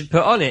think you should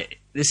put on it.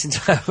 This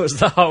entire was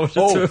the holder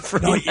to a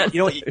free no,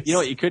 Nando's. you know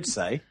what you could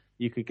say?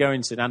 You could go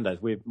into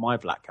Nando's with my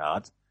black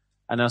card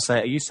and I'll say,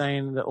 are you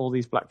saying that all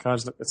these black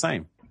cards look the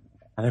same?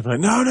 And they'll be like,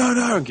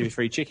 no, and give you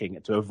free chicken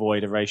to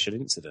avoid a racial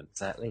incident.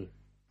 Exactly.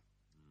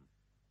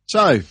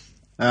 So,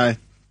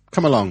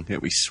 come along,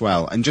 it'll be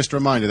swell. And just a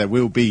reminder, there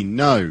will be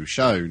no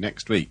show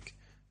next week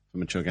for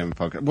Mature Gaming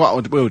Podcast.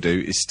 What we'll do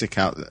is stick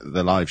out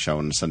the live show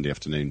on a Sunday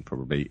afternoon,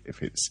 probably,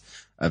 if it's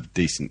of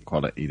decent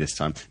quality this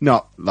time.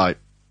 Not like...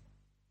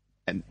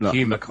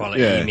 Humour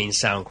quality, yeah. you mean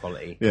sound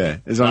quality. Yeah,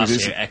 as long Last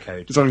as year it's,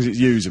 echoed. as long as it's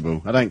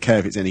usable. I don't care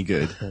if it's any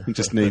good. It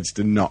just needs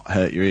to not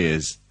hurt your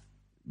ears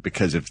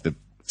because of the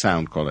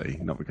sound quality,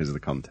 not because of the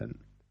content.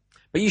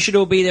 But you should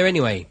all be there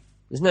anyway.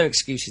 There's no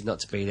excuses not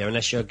to be there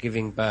unless you're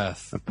giving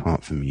birth.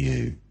 Apart from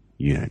you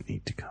don't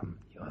need to come.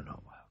 You're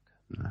not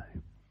welcome.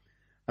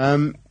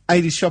 No.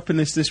 80s shopping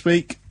list this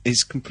week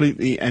is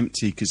completely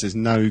empty because there's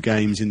no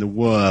games in the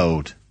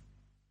world.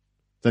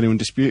 Is anyone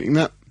disputing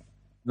that?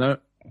 No.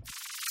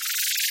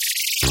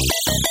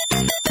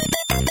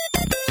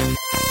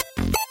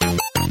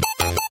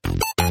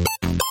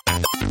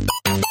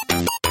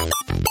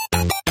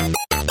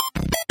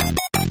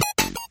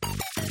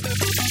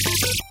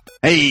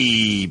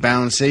 Hey,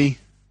 Bouncy.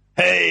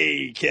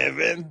 Hey,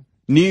 Kevin.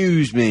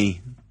 News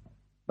me.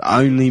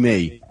 Only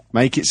me.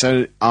 Make it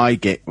so I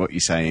get what you're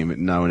saying, but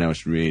no one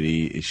else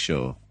really is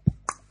sure.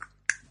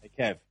 Hey,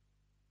 Kev.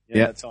 You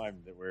know Yeah. that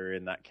time that we were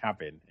in that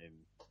cabin in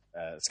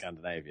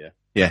Scandinavia?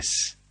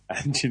 Yes.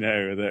 And you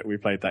know that we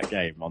played that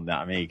game on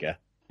that Amiga?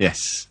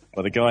 Yes.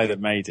 Well, the guy that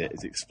made it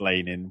is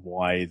explaining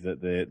why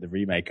the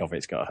remake of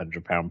it's got a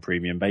 £100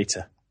 premium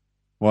beta.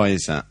 Why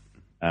is that?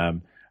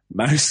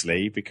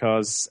 Mostly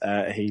because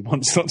he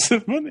wants lots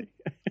of money.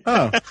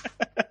 Oh.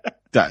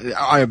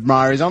 I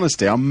admire his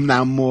honesty. I'm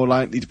now more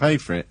likely to pay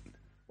for it.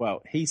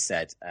 Well, he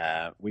said,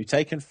 we've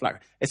taken flag.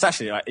 It's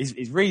actually, like,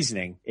 his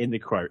reasoning in the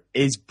quote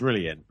is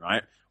brilliant,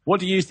 right? What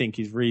do you think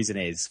his reason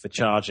is for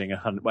charging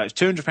 £100? Well, it's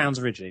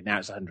 £200 originally, now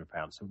it's £100.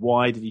 So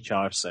why did he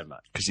charge so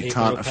much? Because he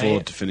People can't will pay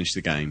afford it. to finish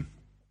the game.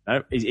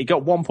 No, he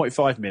got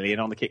 1.5 million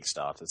on the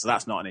Kickstarter, so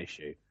that's not an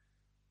issue.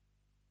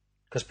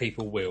 Because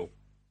people will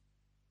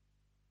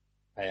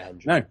pay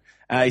 100.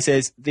 No, he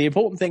says the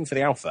important thing for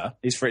the alpha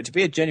is for it to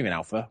be a genuine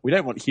alpha. We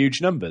don't want huge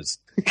numbers.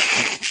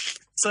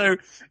 So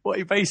what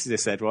he basically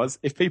said was,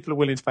 if people are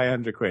willing to pay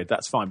 £100,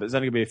 that's fine, but there's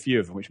only going to be a few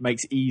of them, which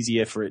makes it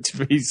easier for it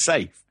to be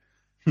safe.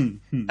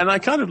 And I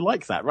kind of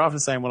like that. Rather than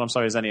saying, well, I'm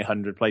sorry, there's only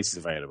 100 places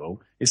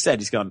available. Instead,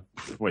 he's gone,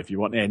 well, if you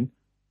want in,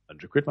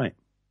 £100, mate.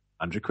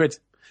 £100.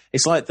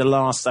 It's like the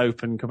last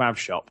open kebab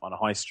shop on a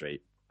high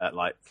street at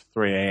like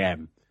 3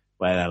 a.m.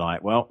 where they're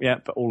like, well, yeah,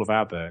 but all of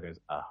our burgers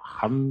are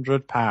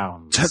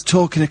 £100.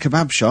 Talking of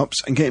kebab shops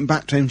and getting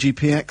back to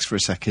MGPX for a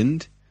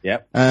second.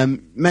 Yep.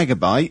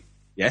 Megabyte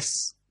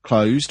Yes.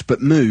 closed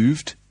but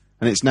moved,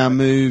 and it's now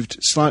moved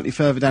slightly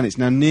further down. It's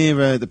now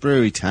nearer the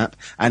brewery tap,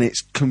 and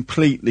it's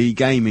completely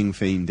gaming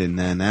themed in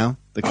there now.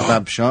 The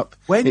kebab shop.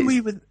 When It's-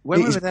 we were it there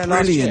is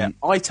last year, brilliant.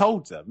 I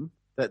told them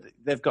that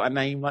they've got a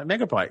name like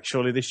Megabyte.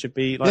 Surely this should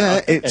be like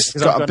Yeah, it's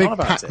because I've got a gone big on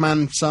about it.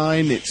 Pac-Man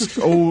sign. It's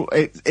all.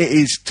 It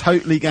is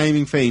totally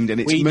gaming themed,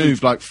 and it's We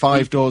moved need- like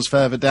 5 doors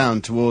further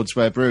down towards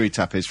where Brewery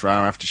Tap is for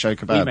our after show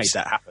kebabs. We made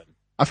that happen.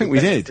 I think we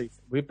better did.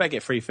 We better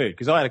get free food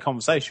because I had a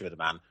conversation with the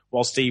man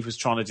while Steve was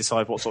trying to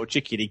decide what sort of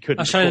chicken he couldn't.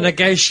 I was trying to afford.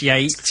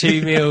 negotiate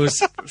 2 meals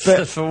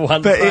for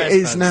one But price, it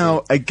is fancy.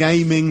 now a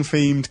gaming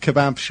themed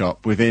kebab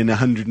shop within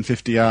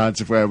 150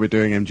 yards of where we're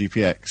doing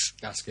MGPX.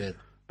 That's good.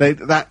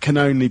 That can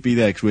only be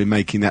there because we're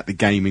making that the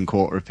gaming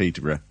quarter of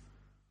Peterborough.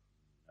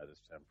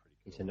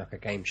 Need to knock a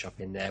game shop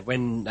in there.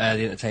 When the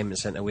entertainment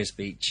centre, Wiz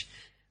Beach,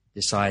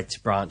 decide to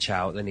branch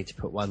out, they need to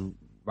put one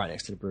right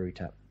next to the brewery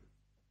tap.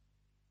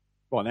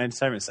 What, an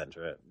entertainment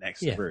centre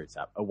next to Yeah. the Brewery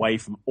Tap, away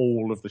from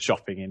all of the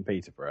shopping in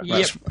Peterborough.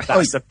 Yep.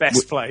 That's the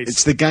best place.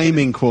 It's the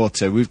gaming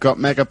quarter. We've got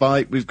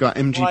Megabyte, we've got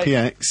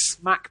MGPX.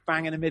 smack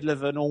bang in the middle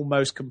of an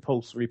almost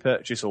compulsory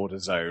purchase order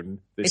zone.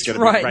 That's It's gonna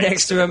be right razed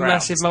next to to the a ground.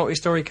 massive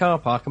multi-storey car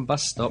park and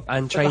bus stop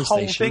and But train the whole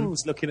station.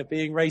 thing's looking at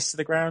being razed to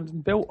the ground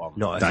and built on.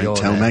 Not if Don't you're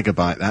tell there.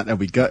 Megabyte that. They'll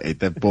be gutted.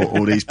 They've bought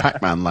all these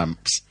Pac-Man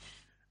lamps.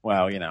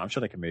 Well, I'm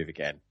sure they can move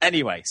again.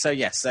 Anyway, so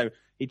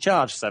he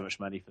charged so much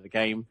money for the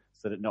game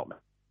so that not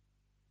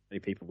many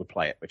people would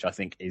play it, which I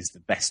think is the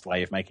best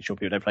way of making sure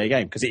people don't play a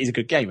game, because it is a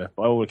good game.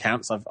 By all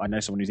accounts, I know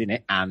someone who's in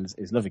it and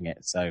is loving it.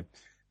 So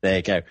there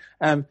you go.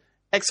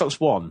 Xbox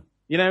One,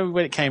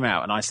 when it came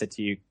out and I said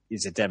to you,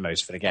 is there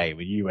demos for the game?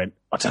 And you went,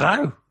 I don't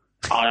know.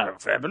 I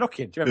don't remember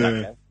looking. Do you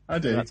remember that? I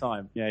do. That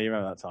time. Yeah, you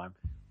remember that time.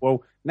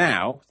 Well,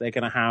 now they're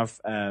going to have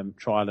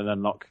trial and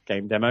unlock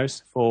game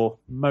demos for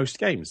most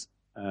games.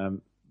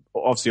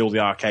 Obviously, all the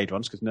arcade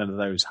ones, because none of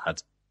those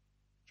had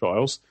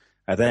trials.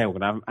 They're all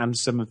going to have, and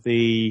some of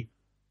the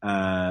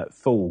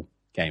full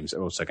games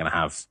are also going to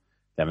have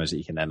demos that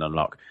you can then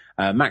unlock.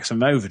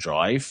 Maximum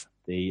Overdrive,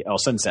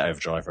 Sunset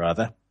Overdrive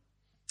rather,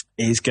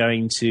 is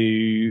going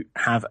to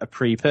have a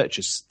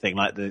pre-purchase thing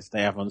like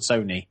they have on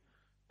Sony.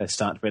 They're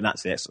starting to bring that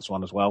to the Xbox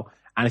One as well.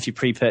 And if you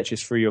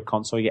pre-purchase through your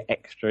console, you get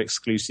extra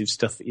exclusive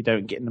stuff that you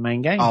don't get in the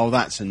main game. Oh,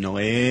 that's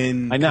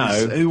annoying. I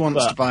know. Who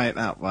wants to buy it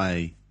that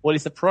way? Well,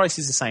 if the price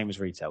is the same as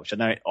retail, which I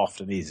know it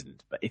often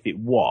isn't, but if it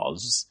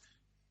was,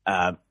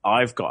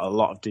 I've got a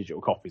lot of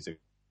digital copies of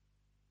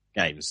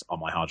games on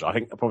my hard drive. I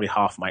think probably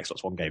half my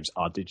Xbox One games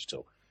are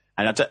digital.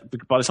 And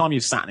by the time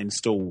you've sat and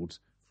installed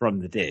from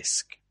the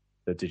disc,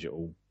 the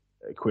digital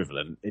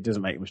equivalent, it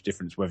doesn't make much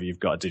difference whether you've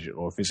got a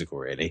digital or physical,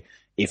 really,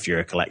 if you're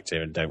a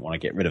collector and don't want to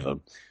get rid of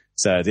them.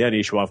 So the only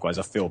issue I've got is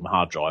I've filled my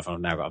hard drive and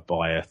I've now got to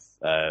buy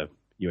a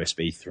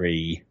USB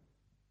 3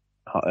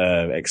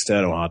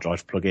 external hard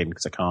drive to plug in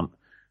because I can't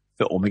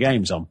fit all my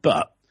games on.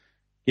 But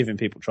giving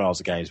people trials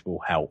of games will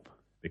help,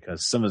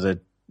 because some of the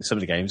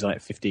games are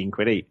like 15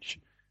 quid each.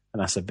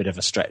 And that's a bit of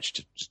a stretch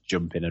to just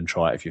jump in and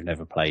try it if you've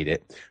never played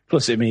it.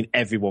 Plus, I mean,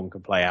 everyone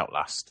can play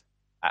Outlast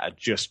at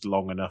just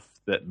long enough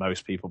that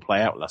most people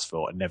play Outlast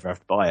for and never have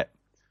to buy it.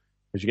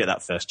 Because you get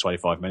that first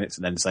 25 minutes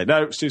and then say,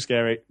 no, it's too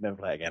scary, never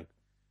play it again.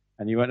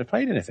 And you won't have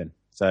played anything.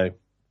 So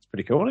it's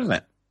pretty cool, isn't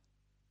it?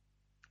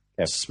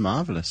 Yeah. It's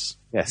marvellous.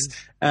 Yes.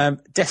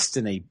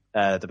 Destiny,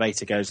 the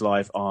beta goes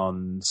live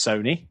on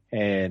Sony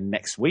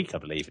next week, I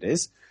believe it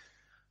is.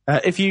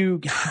 If you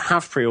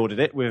have pre-ordered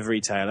it with a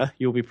retailer,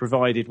 you'll be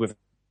provided with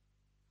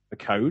a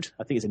code.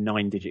 I think it's a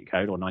 9-digit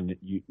code or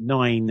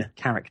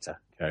 9-character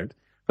code.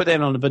 Put that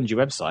on the Bungie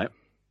website.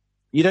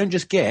 You don't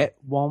just get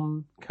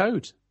one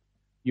code.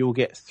 You'll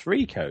get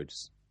 3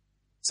 codes.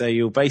 So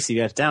you'll basically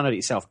be able to download it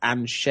yourself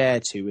and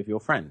share 2 with your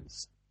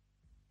friends.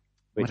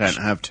 I don't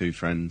have 2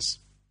 friends.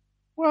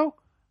 Well,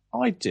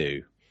 I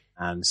do.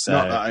 And so,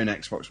 not that own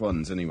Xbox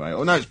Ones anyway.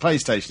 Oh no, it's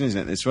PlayStation,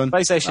 isn't it? This one.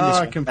 PlayStation.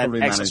 I can probably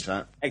manage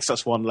that.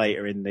 Xbox One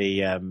later in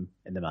the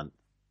month.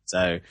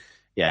 So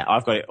yeah,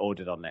 I've got it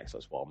ordered on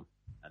Xbox One,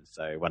 and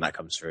so when that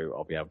comes through,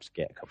 I'll be able to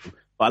get a couple.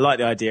 But I like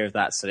the idea of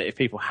that, so that if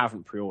people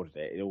haven't pre-ordered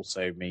it, it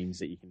also means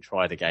that you can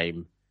try the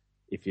game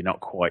if you're not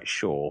quite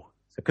sure.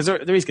 Because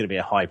there is going to be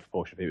a high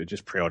proportion of people who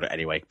just pre-order it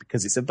anyway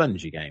because it's a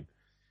Bungie game.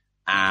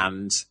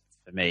 And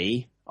for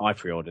me, I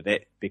pre-ordered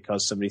it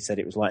because somebody said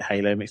it was like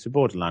Halo mixed with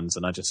Borderlands,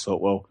 and I just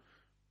thought, well,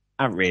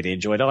 I haven't really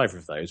enjoyed either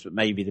of those, but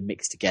maybe the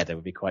mix together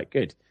would be quite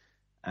good.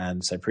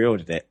 And so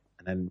pre-ordered it,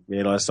 and then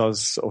realised I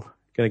was sort of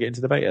going to get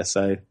into the beta.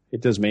 So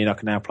it does mean I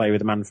can now play with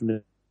the man from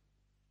the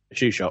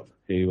shoe shop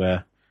who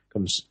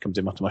comes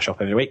into my shop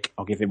every week.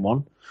 I'll give him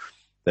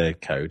the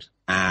code,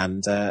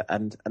 and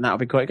that'll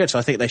be quite good. So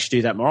I think they should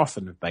do that more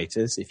often with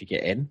betas. If you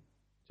get in,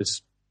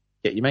 just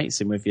get your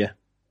mates in with you,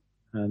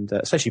 and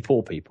especially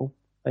poor people,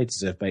 they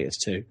deserve betas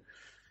too.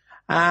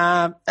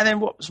 And then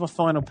what was my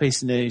final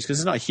piece of news? Because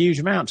there's not a huge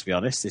amount, to be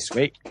honest, this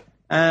week.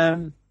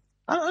 I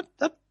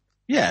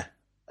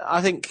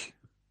think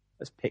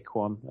let's pick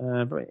one.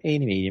 If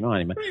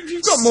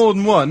you've got more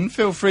than one,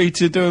 feel free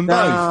to do them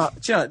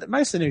both. Do you know,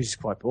 most of the news is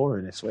quite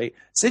boring this week.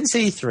 Since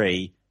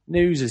E3,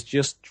 news has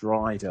just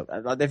dried up.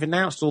 Like, they've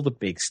announced all the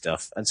big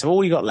stuff, and so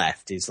all you got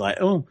left is like,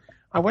 oh,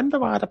 I wonder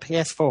why the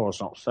PS4 is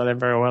not selling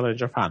very well in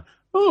Japan.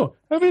 Oh,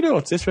 have you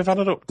noticed we've had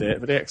an update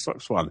for the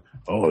Xbox One?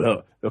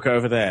 Oh, look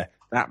over there.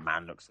 That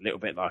man looks a little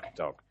bit like a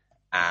dog.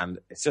 And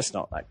it's just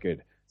not that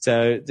good.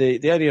 So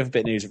the only other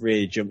bit of news that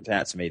really jumped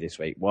out to me this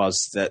week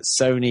was that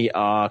Sony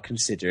are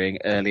considering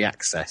early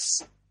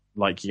access,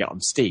 like you get on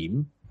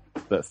Steam,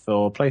 but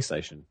for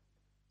PlayStation.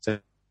 So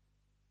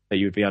that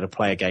you would be able to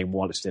play a game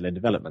while it's still in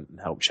development and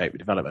help shape the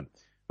development,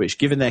 which,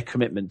 given their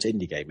commitment to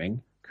indie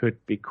gaming,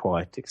 could be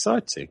quite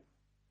exciting.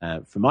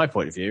 From my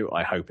point of view,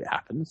 I hope it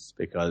happens,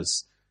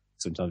 because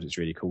sometimes it's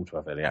really cool to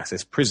have early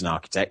access. Prison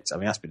Architect, I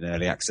mean, that's been in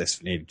early access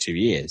for nearly 2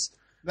 years.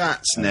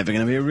 That's never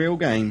going to be a real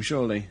game,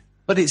 surely.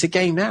 But it's a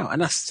game now,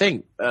 and that's the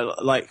thing.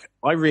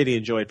 I really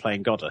enjoyed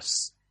playing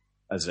Goddess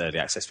as early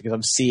access because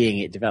I'm seeing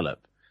it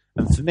develop.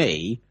 And for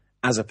me,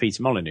 as a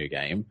Peter Molyneux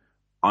game,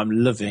 I'm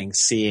loving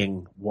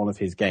seeing one of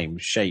his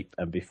games shape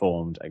and be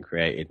formed and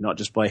created, not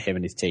just by him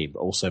and his team, but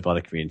also by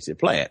the community that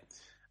play it.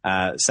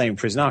 Same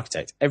Prison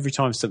Architect. Every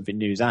time something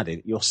new is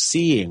added, you're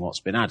seeing what's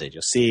been added.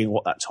 You're seeing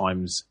what that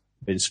time's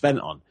been spent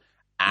on.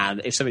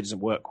 And if something doesn't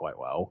work quite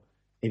well,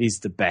 it is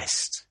the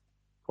best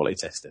quality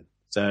testing.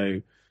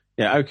 So,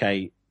 yeah,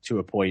 okay, to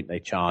a point, they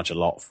charge a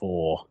lot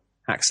for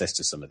access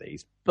to some of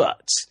these,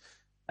 but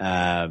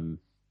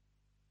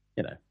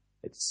you know,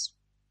 it's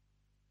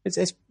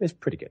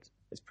pretty good.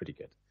 It's pretty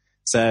good.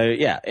 So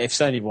yeah, if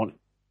Sony want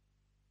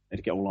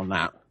to get all on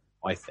that,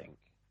 I think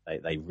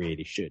they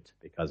really should,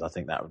 because I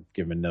think that would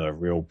give them another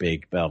real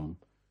big bum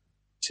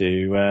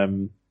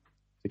to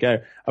go.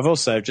 I've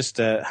also just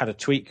had a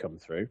tweet come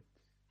through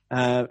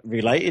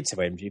related to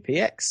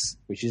MGPX,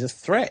 which is a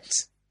threat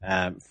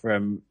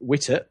from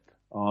Whitup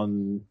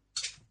on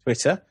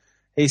Twitter.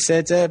 He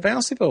said,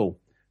 Bouncy Ball,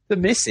 the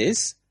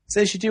missus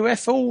says you do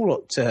F all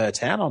up to her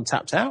town on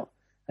Tapped Out,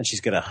 and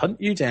she's going to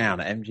hunt you down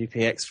at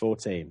MGPX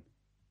 14.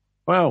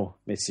 Well,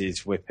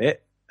 Mrs.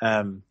 Whippet.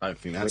 I don't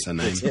think that's her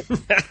name.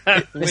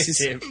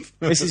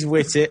 Mrs.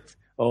 Whittip,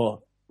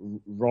 or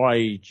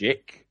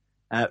Ryjik.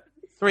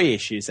 3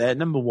 issues there.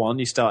 Number 1,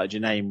 you started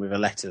your name with a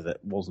letter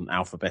that wasn't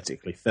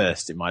alphabetically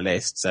first in my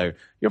list, so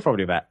you're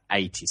probably about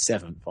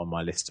 87th on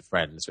my list of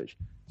friends, which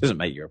doesn't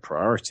make you a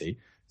priority.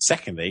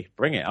 Secondly,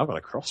 bring it. I've got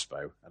a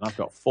crossbow and I've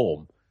got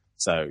form,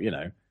 so you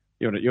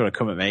want to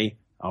come at me,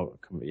 I'll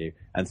come at you.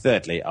 And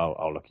thirdly,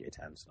 I'll look at your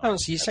town tonight. Oh,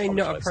 so you say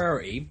not a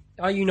priority.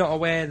 Are you not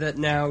aware that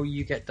now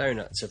you get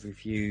donuts every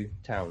few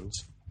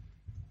towns?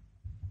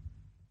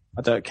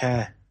 I don't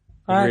care.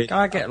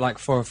 I get like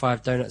 4 or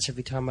 5 donuts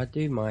every time I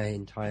do my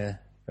entire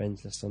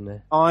friends list on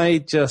there. I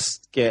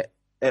just get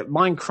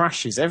mine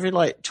crashes every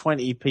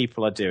 20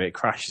 people I do. It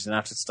crashes and I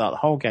have to start the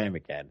whole game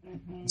again.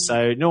 Mm-hmm.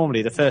 So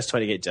normally the first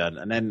 20 get done,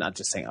 and then I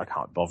just think I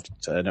can't bother to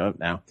turn it up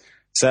now.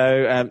 So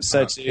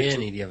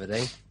Kearney the other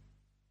day.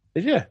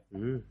 Did you?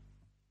 Mm.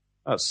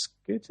 That's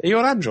good. Are you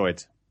on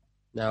Android?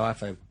 No,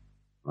 iPhone.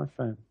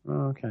 iPhone.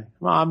 Oh, okay.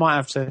 Well, I might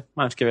have to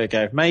give it a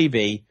go.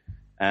 Maybe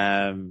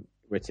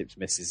Whittip's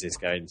missus is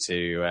going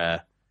to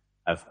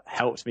have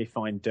helped me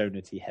find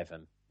Donutty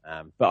Heaven.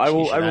 But I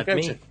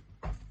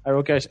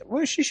will go to.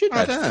 Well, she should.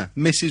 I don't know.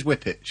 Mrs.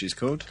 Whippet, she's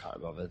called.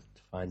 Can't bother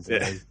to find the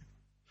name.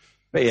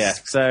 But yeah,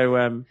 so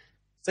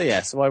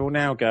I will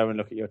now go and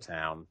look at your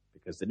town,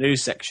 because the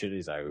news section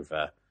is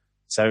over.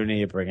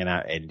 Sony are bringing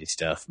out indie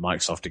stuff.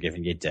 Microsoft are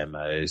giving you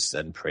demos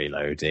and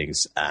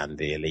preloadings, and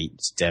the Elite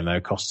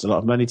demo costs a lot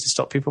of money to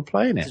stop people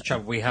playing it. The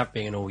trouble, we have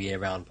been an all year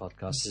round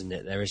podcast, isn't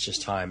it? There is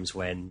just times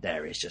when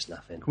there is just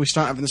nothing. Can we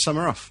start having the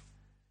summer off?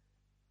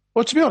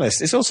 Well, to be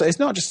honest, it's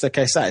not just a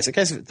case of that. It's a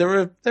case of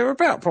there are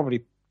about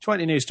probably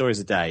 20 news stories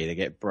a day that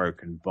get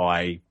broken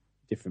by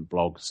different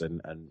blogs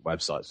and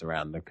websites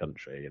around the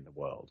country and the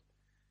world.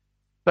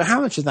 But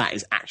how much of that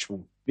is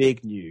actual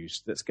big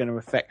news that's going to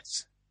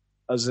affect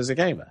us as a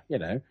gamer? You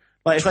know,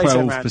 like if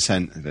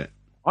 12% of it.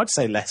 I'd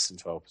say less than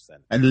 12%.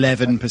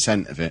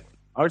 11% of it.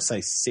 I would say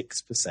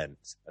 6%.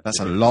 That's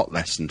a lot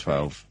less than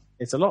 12.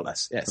 It's a lot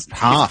less. Yes,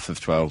 half of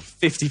 12.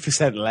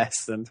 50%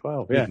 less than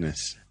 12. Yeah.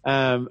 Goodness.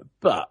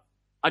 But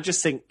I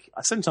just think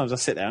sometimes I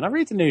sit there and I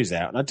read the news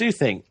out, and I do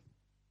think,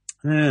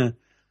 there's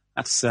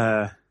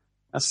a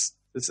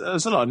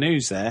lot of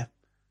news there,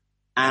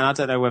 and I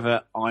don't know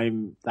whether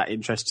I'm that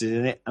interested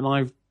in it, and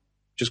I've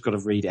just got to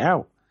read it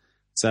out.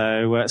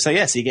 So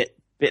yes, you get a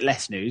bit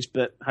less news,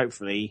 but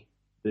hopefully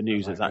the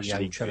news is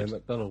actually good. Trevor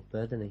McDonald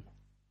there, didn't he?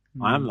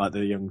 I am like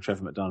the young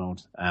Trevor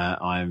McDonald.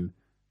 I'm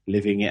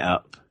living it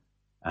up,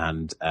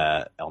 and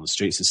on the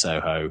streets of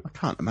Soho. I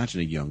can't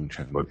imagine a young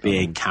Trevor McDonald.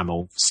 Being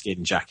camel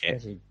skin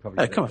jacket.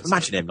 Oh, come on,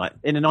 imagine him like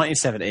in the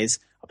 1970s.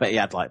 I bet he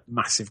had like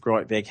massive,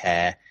 great big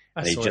hair,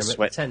 and he just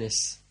sweat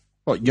tennis.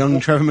 What,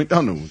 young Trevor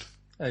McDonald?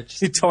 Oh,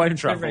 just time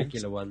travel. A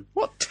regular one.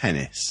 What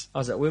tennis? I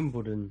was at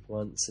Wimbledon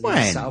once, and when?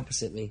 he sat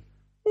opposite me.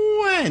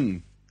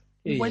 When?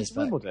 You went to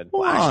Wimbledon?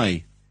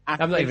 Why?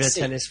 I'm not even a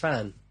tennis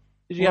fan.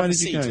 Did you Why have a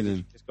did you seat? go Or did then?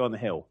 you just go on the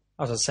hill?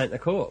 I was on centre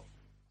court.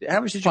 How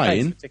much did you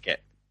pay for the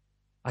ticket?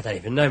 I don't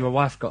even know. My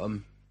wife got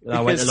them. And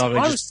I went Because along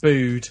and just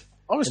booed.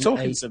 I was and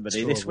talking to ate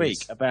somebody this strawberries.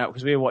 week about,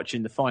 because we were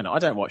watching the final. I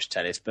don't watch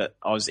tennis, but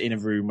I was in a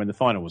room when the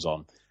final was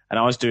on, and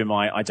I was doing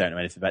my I don't know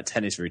anything about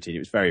tennis routine. It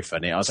was very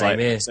funny. I was Same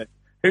here. so,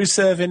 who's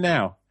serving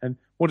now? And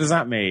what does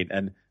that mean?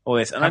 And all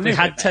this. And Have I knew you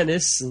had that.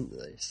 tennis? And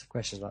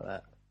questions like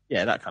that.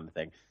 Yeah, that kind of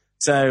thing.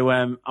 So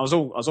I was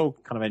all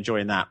kind of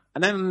enjoying that.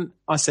 And then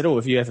I said, "Oh,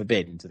 have you ever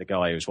been?" to the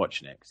guy who was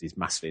watching it, because he's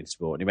massively into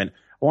sport. And he went,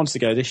 "I wanted to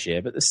go this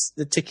year, but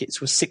the tickets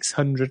were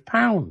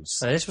 £600."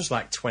 So this was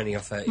like 20 or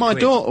 30 My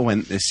quid. daughter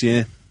went this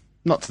year.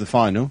 Not to the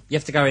final. You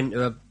have to go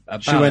into a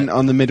ballot. She went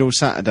on the middle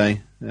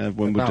Saturday,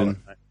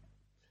 Wimbledon.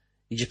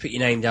 You just put your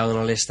name down on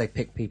a list. They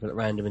pick people at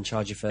random and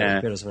charge you 30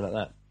 quid or something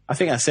like that. I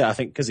think that's it. I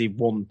think because he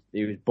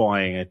was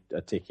buying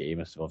a ticket, he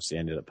must have obviously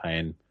ended up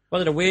paying.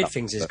 One of the weird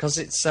things is because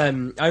it's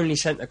only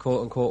centre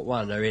court and court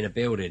one are in a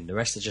building. The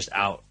rest are just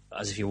out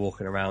as if you're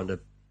walking around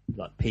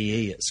like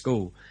PE at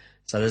school.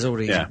 So there's all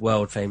these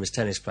world famous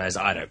tennis players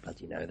that I don't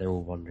bloody know. They're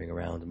all wandering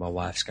around, and my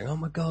wife's going, "Oh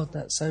my god,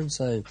 that's so and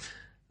so,"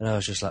 and I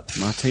was just like,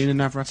 Martina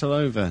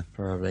Navratilova.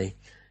 probably.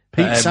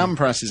 Pete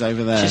Sampras is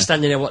over there. Just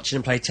standing there watching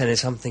him play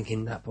tennis, I'm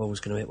thinking that ball's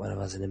going to hit one of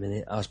us in a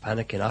minute. I was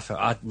panicking.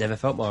 I'd never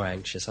felt more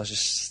anxious. I was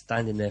just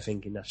standing there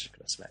thinking that's just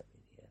going to smack me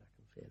in the head. I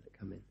can feel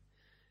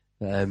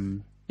it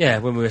coming. Yeah,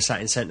 when we were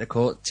sat in centre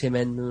court, Tim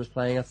Edmund was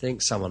playing, I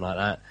think, someone like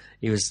that.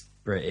 He was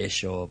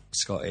British or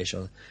Scottish,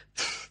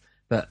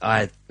 but I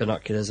had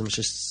binoculars and was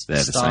just They're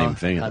the same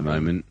thing at the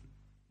moment.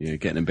 You're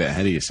getting a bit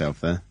ahead of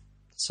yourself there.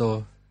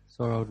 Saw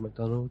old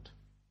MacDonald.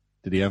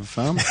 Did he have a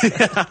farm?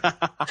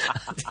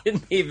 I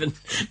didn't even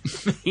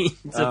mean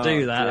to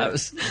do that. dear. That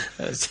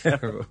was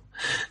terrible.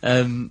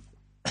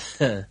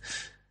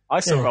 I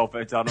saw old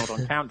MacDonald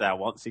on Countdown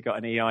once. He got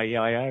an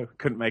EIEIO.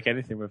 Couldn't make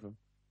anything with him.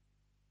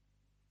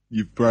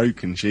 You've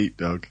broken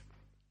Sheepdog.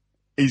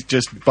 He's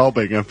just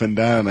bobbing up and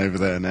down over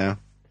there now.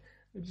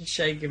 I'm just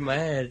shaking my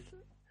head.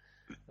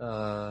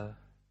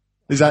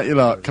 Is that your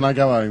lot? Can I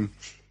go home?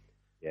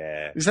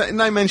 Yeah. Is that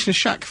no mention of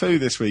Shaq Fu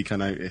this week, I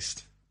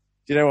noticed?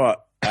 Do you know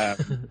what?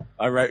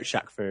 I wrote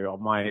Shaq Fu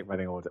on my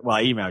wedding order. Well,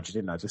 I emailed you,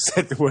 didn't I? I just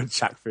said the word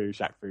Shaq Fu,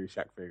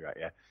 right,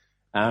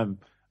 yeah.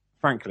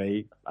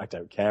 Frankly, I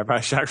don't care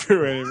about Shaq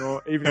Fu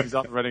anymore. Even if he's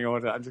on the wedding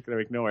order, I'm just going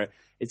to ignore it.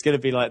 It's going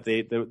to be like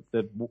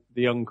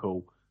the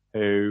uncle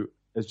who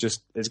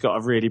has got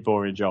a really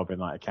boring job in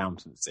like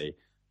accountancy,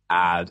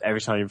 and every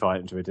time you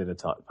invite him to a dinner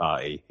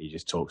party, he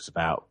just talks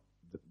about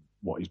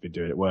what he's been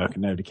doing at work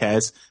and nobody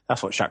cares.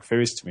 That's what Shaq Fu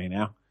is to me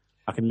now.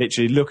 I can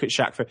literally look at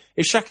Shaq Fu.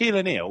 If Shaquille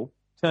O'Neal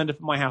turned up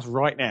at my house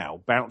right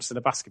now, bouncing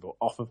a basketball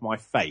off of my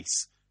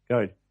face,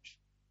 going,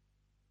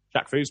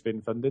 Shaq Fu's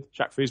been funded.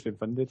 I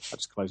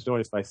just closed the door in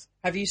his face.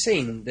 Have you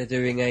seen they're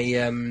doing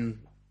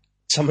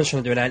someone's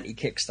trying to do an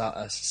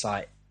anti-Kickstarter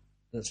site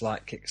that's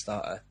like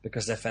Kickstarter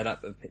because they're fed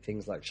up with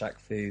things like Shaq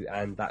Fu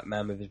and that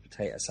man with his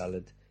potato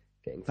salad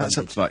getting funded. That's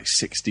up to like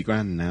 60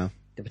 grand now.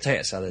 The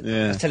potato salad.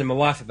 Yeah. I was telling my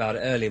wife about it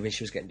earlier when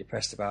she was getting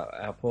depressed about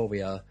how poor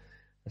we are.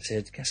 I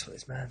said, guess what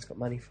this man's got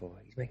money for?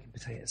 He's making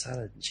potato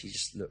salad. And she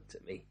just looked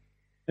at me.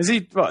 Is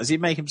he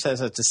making potato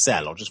salad to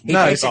sell or just He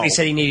basically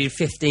said he needed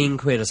 15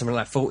 quid or something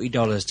like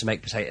 $40 to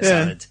make potato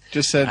salad.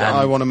 Just said,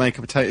 I want to make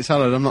a potato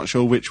salad. I'm not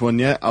sure which one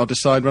yet. I'll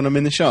decide when I'm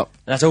in the shop.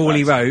 And that's all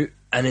he wrote.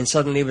 And then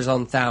suddenly he was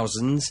on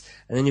thousands.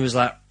 And then he was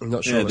like, I'm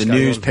not sure Yeah, what's the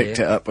going news on picked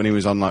here. it up when he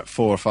was on like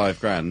 4 or 5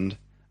 grand.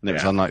 And it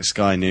was Yeah. on like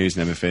Sky News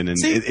and everything. And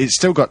See- it's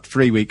still got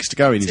 3 weeks to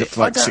go and he's up to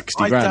like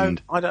 60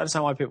 grand. I don't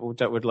understand why people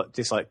would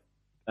dislike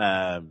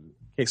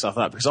Kickstarter for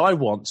that, because I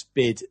once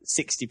bid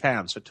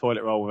 £60 for a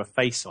toilet roll with a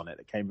face on it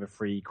that came with a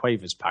free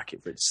Quavers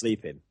packet for it to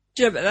sleep in.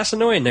 Yeah, but that's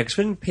annoying though, because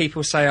when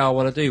people say, I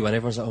want to do one,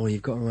 everyone's like, oh,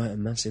 you've got to write a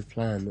massive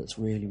plan that's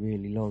really,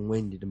 really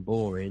long-winded and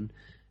boring.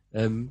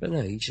 But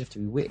no, you just have to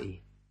be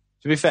witty.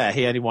 To be fair,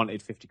 he only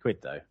wanted 50 quid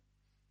though.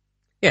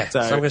 Yeah, so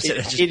I'm going to sit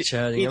there just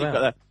churning he'd them have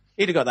out. got that.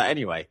 He'd have got that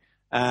anyway.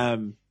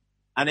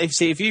 And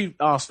if you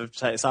asked for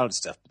potato salad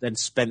stuff, but then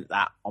spent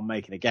that on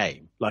making a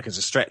game, like as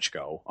a stretch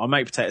goal, I'll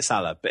make potato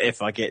salad, but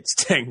if I get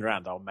to 10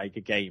 grand, I'll make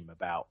a game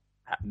about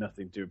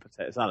nothing to do with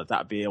potato salad.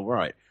 That'd be all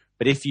right.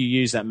 But if you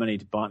use that money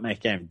to make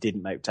a game and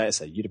didn't make potato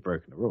salad, you'd have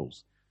broken the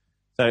rules.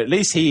 So at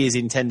least he is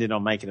intending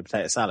on making a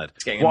potato salad.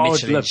 It's getting a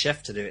Michelin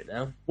chef to do it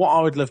now. What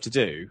I would love to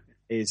do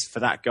is for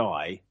that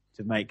guy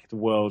to make the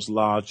world's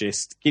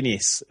largest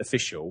Guinness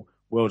official,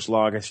 world's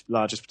largest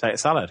potato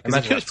salad. I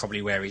imagine that's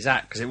probably where he's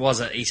at, because it was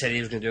he said he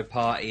was going to do a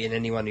party and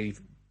anyone who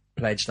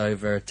pledged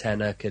over a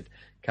tenner could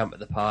come to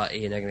the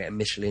party and they're going to get a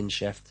Michelin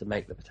chef to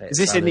make the potato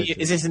salad.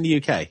 Is this in the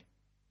UK? I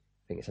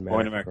think it's America,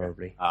 Or in America?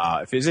 probably.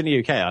 If it was in the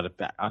UK, I'd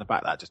have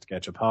backed that just to go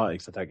to a party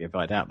because I don't get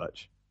invited out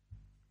much.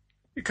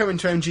 You're coming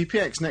to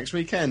MGPX next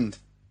weekend.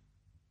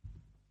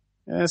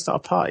 Yeah, it's not a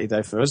party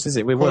though for us, is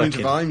it? We're Point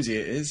of working. Imesy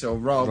it is, or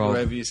Rob, Rob.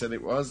 whoever you said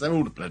it was. They're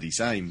all the bloody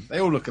same. They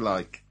all look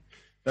alike.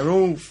 They're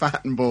all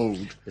fat and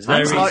bald. There's no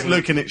It's like reason-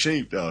 looking at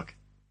Sheepdog.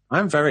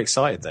 I'm very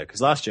excited though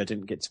because last year I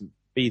didn't get to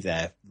be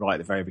there right at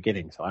the very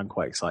beginning, so I'm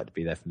quite excited to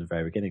be there from the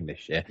very beginning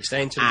this year. You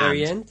staying to the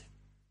very end?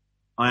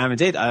 I am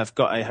indeed. I've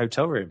got a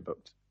hotel room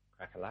booked.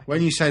 Crack-a-lack.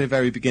 When you say the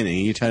very beginning,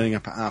 are you turning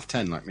up at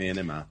 10:30 like me and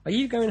Emma? Are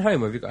you going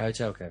home or have you got a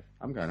hotel, Kev?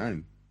 I'm going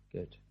home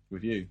Good.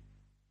 with you.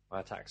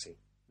 By a taxi.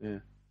 Yeah.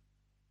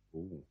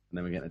 Ooh. And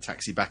then we're getting a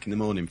taxi back in the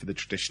morning for the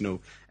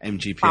traditional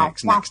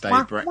MGPX next day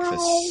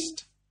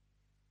breakfast.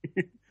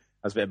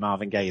 That's a bit of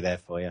Marvin Gaye there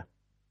for you.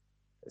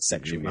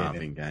 Sexual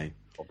Marvin Gaye.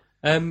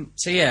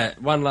 So yeah,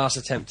 one last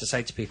attempt to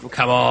say to people,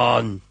 come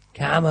on!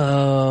 Come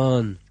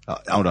on! Oh,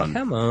 hold on.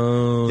 Come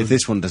on! If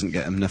this one doesn't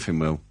get them, nothing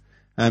will.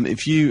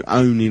 If you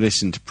only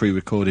listen to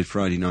pre-recorded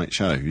Friday night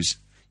shows,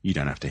 you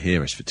don't have to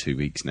hear us for 2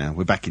 weeks now.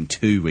 We're back in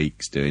 2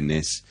 weeks doing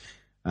this.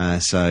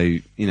 So,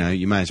 you know,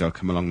 you may as well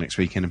come along next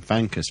weekend and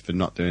thank us for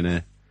not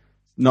doing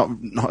not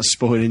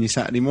spoiling your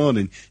Saturday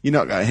morning. You're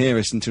not going to hear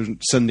us until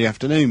Sunday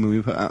afternoon when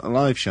we put out a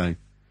live show.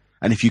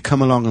 And if you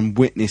come along and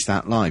witness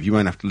that live, you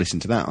won't have to listen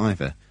to that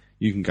either.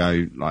 You can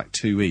go like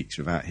 2 weeks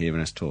without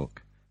hearing us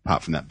talk,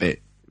 apart from that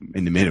bit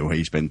in the middle where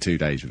you spend 2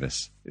 days with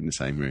us in the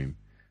same room.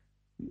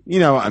 You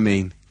know what I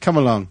mean? Come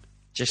along.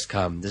 Just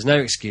come. There's no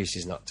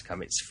excuses not to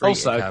come. It's free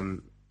Also- to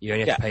come. You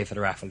only have to Yeah. pay for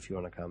the raffle if you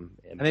want to come.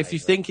 And if you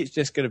think it's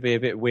just going to be a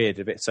bit weird,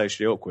 a bit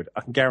socially awkward,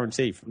 I can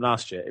guarantee from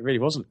last year, it really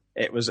wasn't.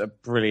 It was a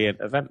brilliant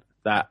event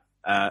that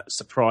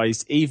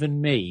surprised even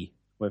me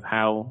with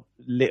how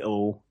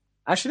little...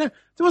 Actually, no,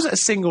 there wasn't a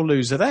single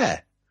loser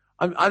there.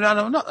 I'm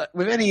not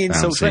with any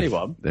insult to Bouncy.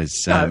 anyone.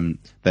 There's No.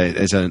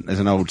 there's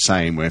an old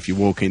saying where if you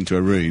walk into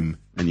a room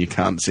and you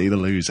can't see the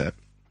loser,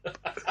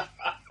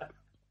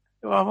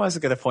 Well, I was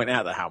going to point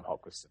out that Ham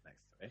Hock was sitting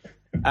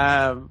next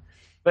to me.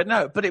 But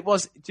no, but it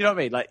was. Do you know what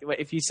I mean? Like,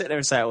 if you sit there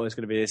and say, "Oh, there's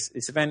going to be this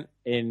event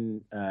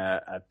in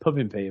a pub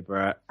in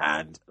Peterborough,"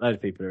 and a load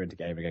of people are into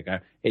gaming,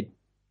 it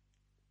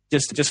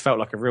just felt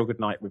like a real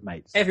good night with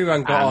mates.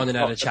 Everyone got on and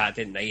had a chat,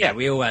 didn't they? Yeah,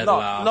 we all had a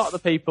laugh. A lot of the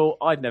people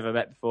I'd never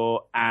met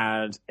before,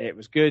 and it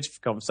was good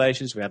for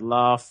conversations. We had a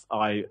laugh.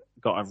 I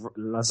got a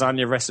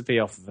lasagna recipe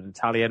off of an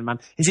Italian man.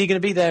 Is he going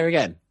to be there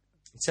again?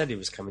 He said he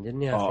was coming, didn't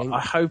he? I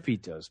hope he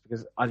does,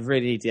 because I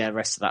really need the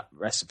rest of that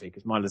recipe,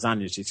 because my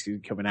lasagna is just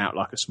coming out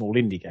like a small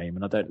indie game,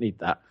 and I don't need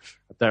that.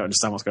 I don't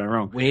understand what's going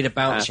wrong. We need a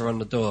bouncer on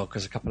the door,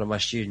 because a couple of my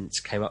students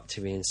came up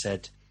to me and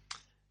said,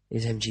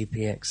 "Is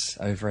MGPX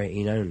over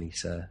 18 only,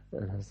 sir?"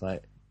 And I was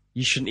like,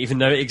 "You shouldn't even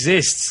know it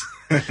exists."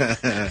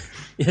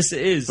 Yes,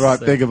 it is. Right,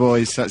 bigger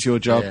boys, that's your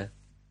job. Yeah.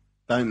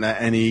 Don't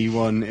let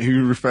anyone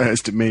who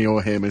refers to me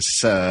or him as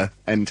sir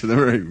enter the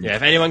room. Yeah,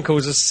 if anyone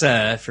calls us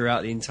sir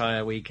throughout the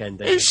entire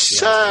weekend... Is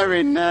sir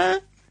in there?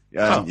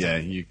 Yeah,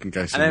 you can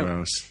go somewhere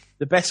else.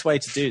 The best way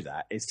to do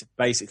that is to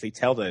basically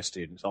tell those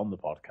students on the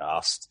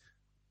podcast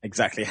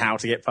exactly how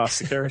to get past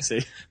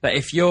security. But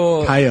if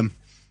you're... Pay them.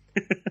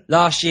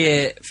 Last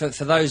year, for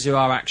those who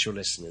are actual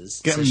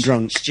listeners... Get them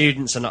drunk.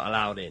 Students are not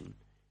allowed in.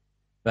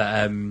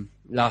 But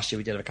last year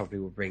we did have a couple of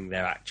people bring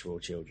their actual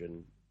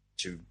children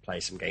to play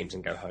some games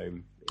and go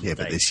home. Yeah,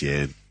 but this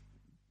year,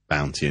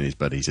 Bounty and his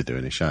buddies are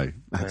doing a show.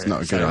 That's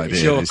not a good idea.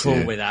 If you're this cool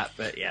year. with that,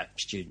 but yeah,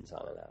 students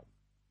aren't allowed.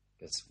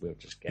 Because we'll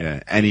just get...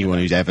 Yeah, anyone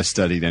who's ever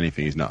studied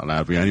anything is not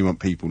allowed. We only want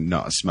people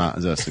not as smart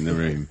as us in the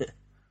room.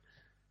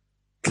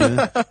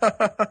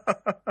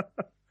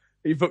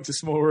 You booked a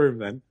small room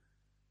then?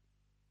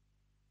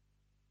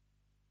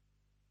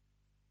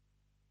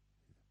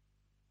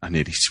 I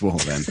nearly swore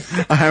then.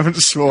 I haven't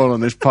sworn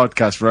on this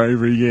podcast for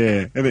over a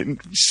year, and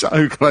it's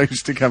so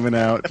close to coming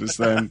out just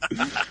then.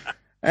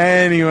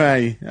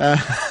 Anyway,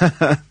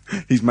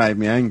 he's made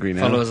me angry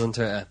now. Follow us on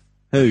Twitter.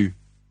 Who?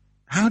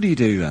 How do you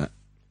do that?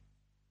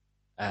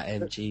 At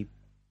MG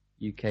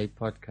UK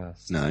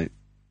Podcast. No.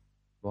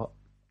 What?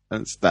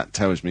 That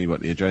tells me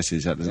what the address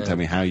is. That doesn't tell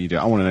me how you do it.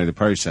 I want to know the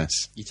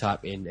process. You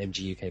type in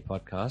MG UK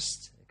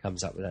Podcast, it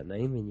comes up with that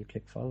name, and you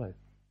click follow.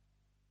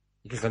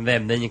 You click on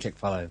them, then you click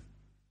follow.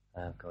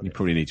 Oh, God, You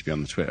probably need to be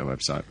on the Twitter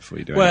website before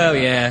you do it. Well,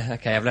 yeah,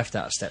 okay, I've left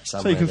out a step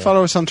somewhere. So you can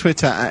follow us on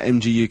Twitter at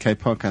MGUK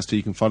Podcast, or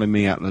you can follow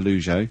me at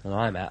Lelujo. And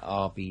I'm at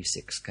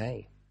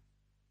RB6K.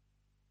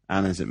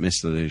 Anna's at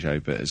Miss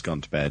Lelujo, but has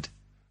gone to bed.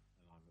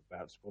 I'm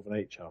about to score an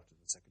H after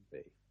the second B.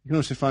 You can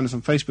also find us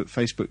on Facebook,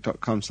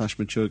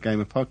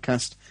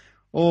 facebook.com/MatureGamerPodcast.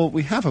 Or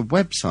we have a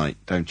website,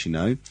 don't you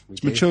know? It's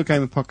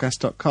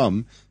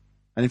maturegamerpodcast.com.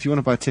 And if you want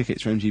to buy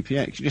tickets for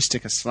MGPX, you just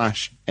stick a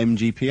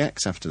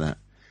 /MGPX after that.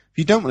 If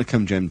you don't want to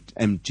come to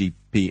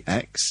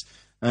MGPX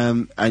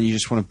and you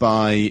just want to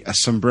buy a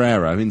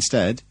sombrero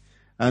instead,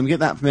 get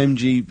that from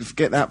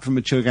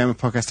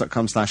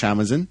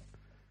maturegamerpodcast.com/Amazon,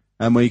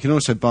 where you can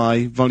also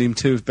buy Volume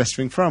 2 of Best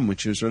Thing From,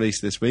 which was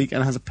released this week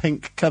and has a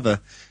pink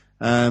cover.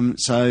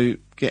 So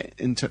get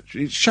in touch.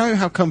 Show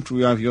how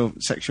comfortable you are with your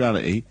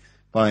sexuality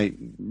by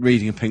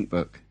reading a pink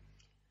book.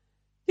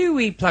 Do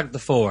we plug the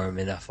forum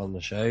enough on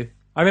the show?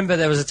 I remember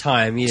there was a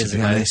time years To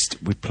be ago honest,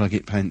 we'd plug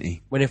it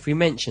plenty. when if we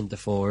mentioned the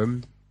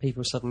forum,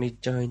 people suddenly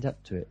joined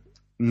up to it.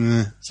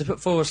 Nah. So put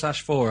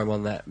 /forum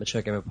on that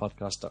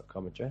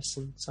maturegamerpodcast.com address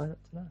and sign up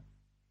to that.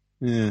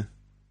 Yeah.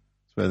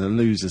 It's where the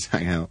losers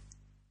hang out.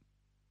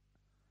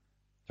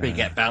 Where you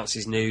get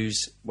Bouncy's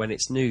news when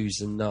it's news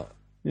and not...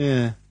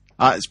 Yeah.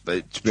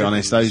 But to be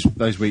honest,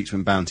 those weeks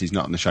when Bounty's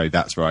not on the show,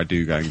 that's where I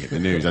do go and get the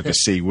news. I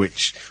just see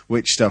which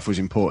stuff was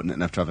important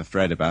enough to have a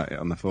thread about it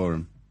on the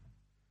forum.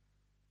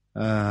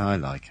 I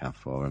like our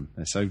forum.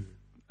 They're so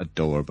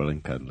adorable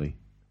and cuddly.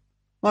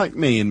 Like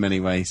me in many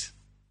ways.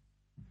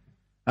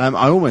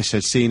 I almost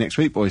said see you next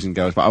week, boys and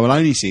girls, but I will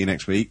only see you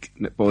next week,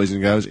 boys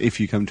and girls, if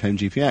you come to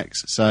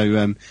MGPX.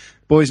 So,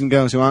 boys and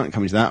girls who aren't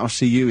coming to that, I'll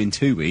see you in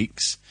 2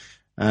 weeks.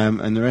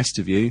 And the rest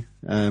of you,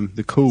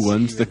 the cool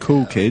ones, the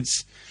cool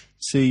kids,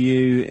 see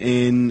you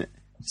in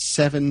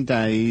 7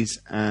 days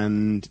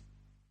and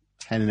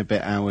 10 and a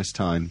bit hours'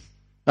 time.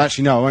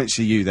 Actually, no, I won't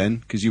see you then,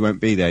 because you won't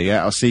be there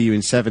yet. I'll see you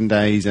in 7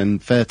 days and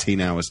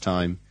 13 hours'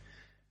 time.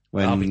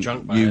 When I'll be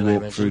drunk by you then, I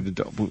walk imagine. through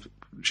the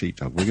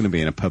sheepdog. We're going to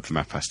be in a pub from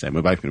 10:30.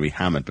 We're both going to be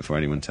hammered before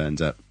anyone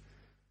turns up.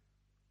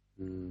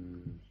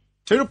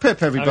 Toodle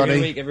pip, Have a everybody.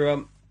 good week,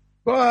 everyone.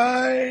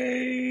 Bye.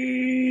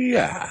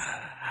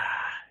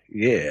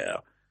 Yeah.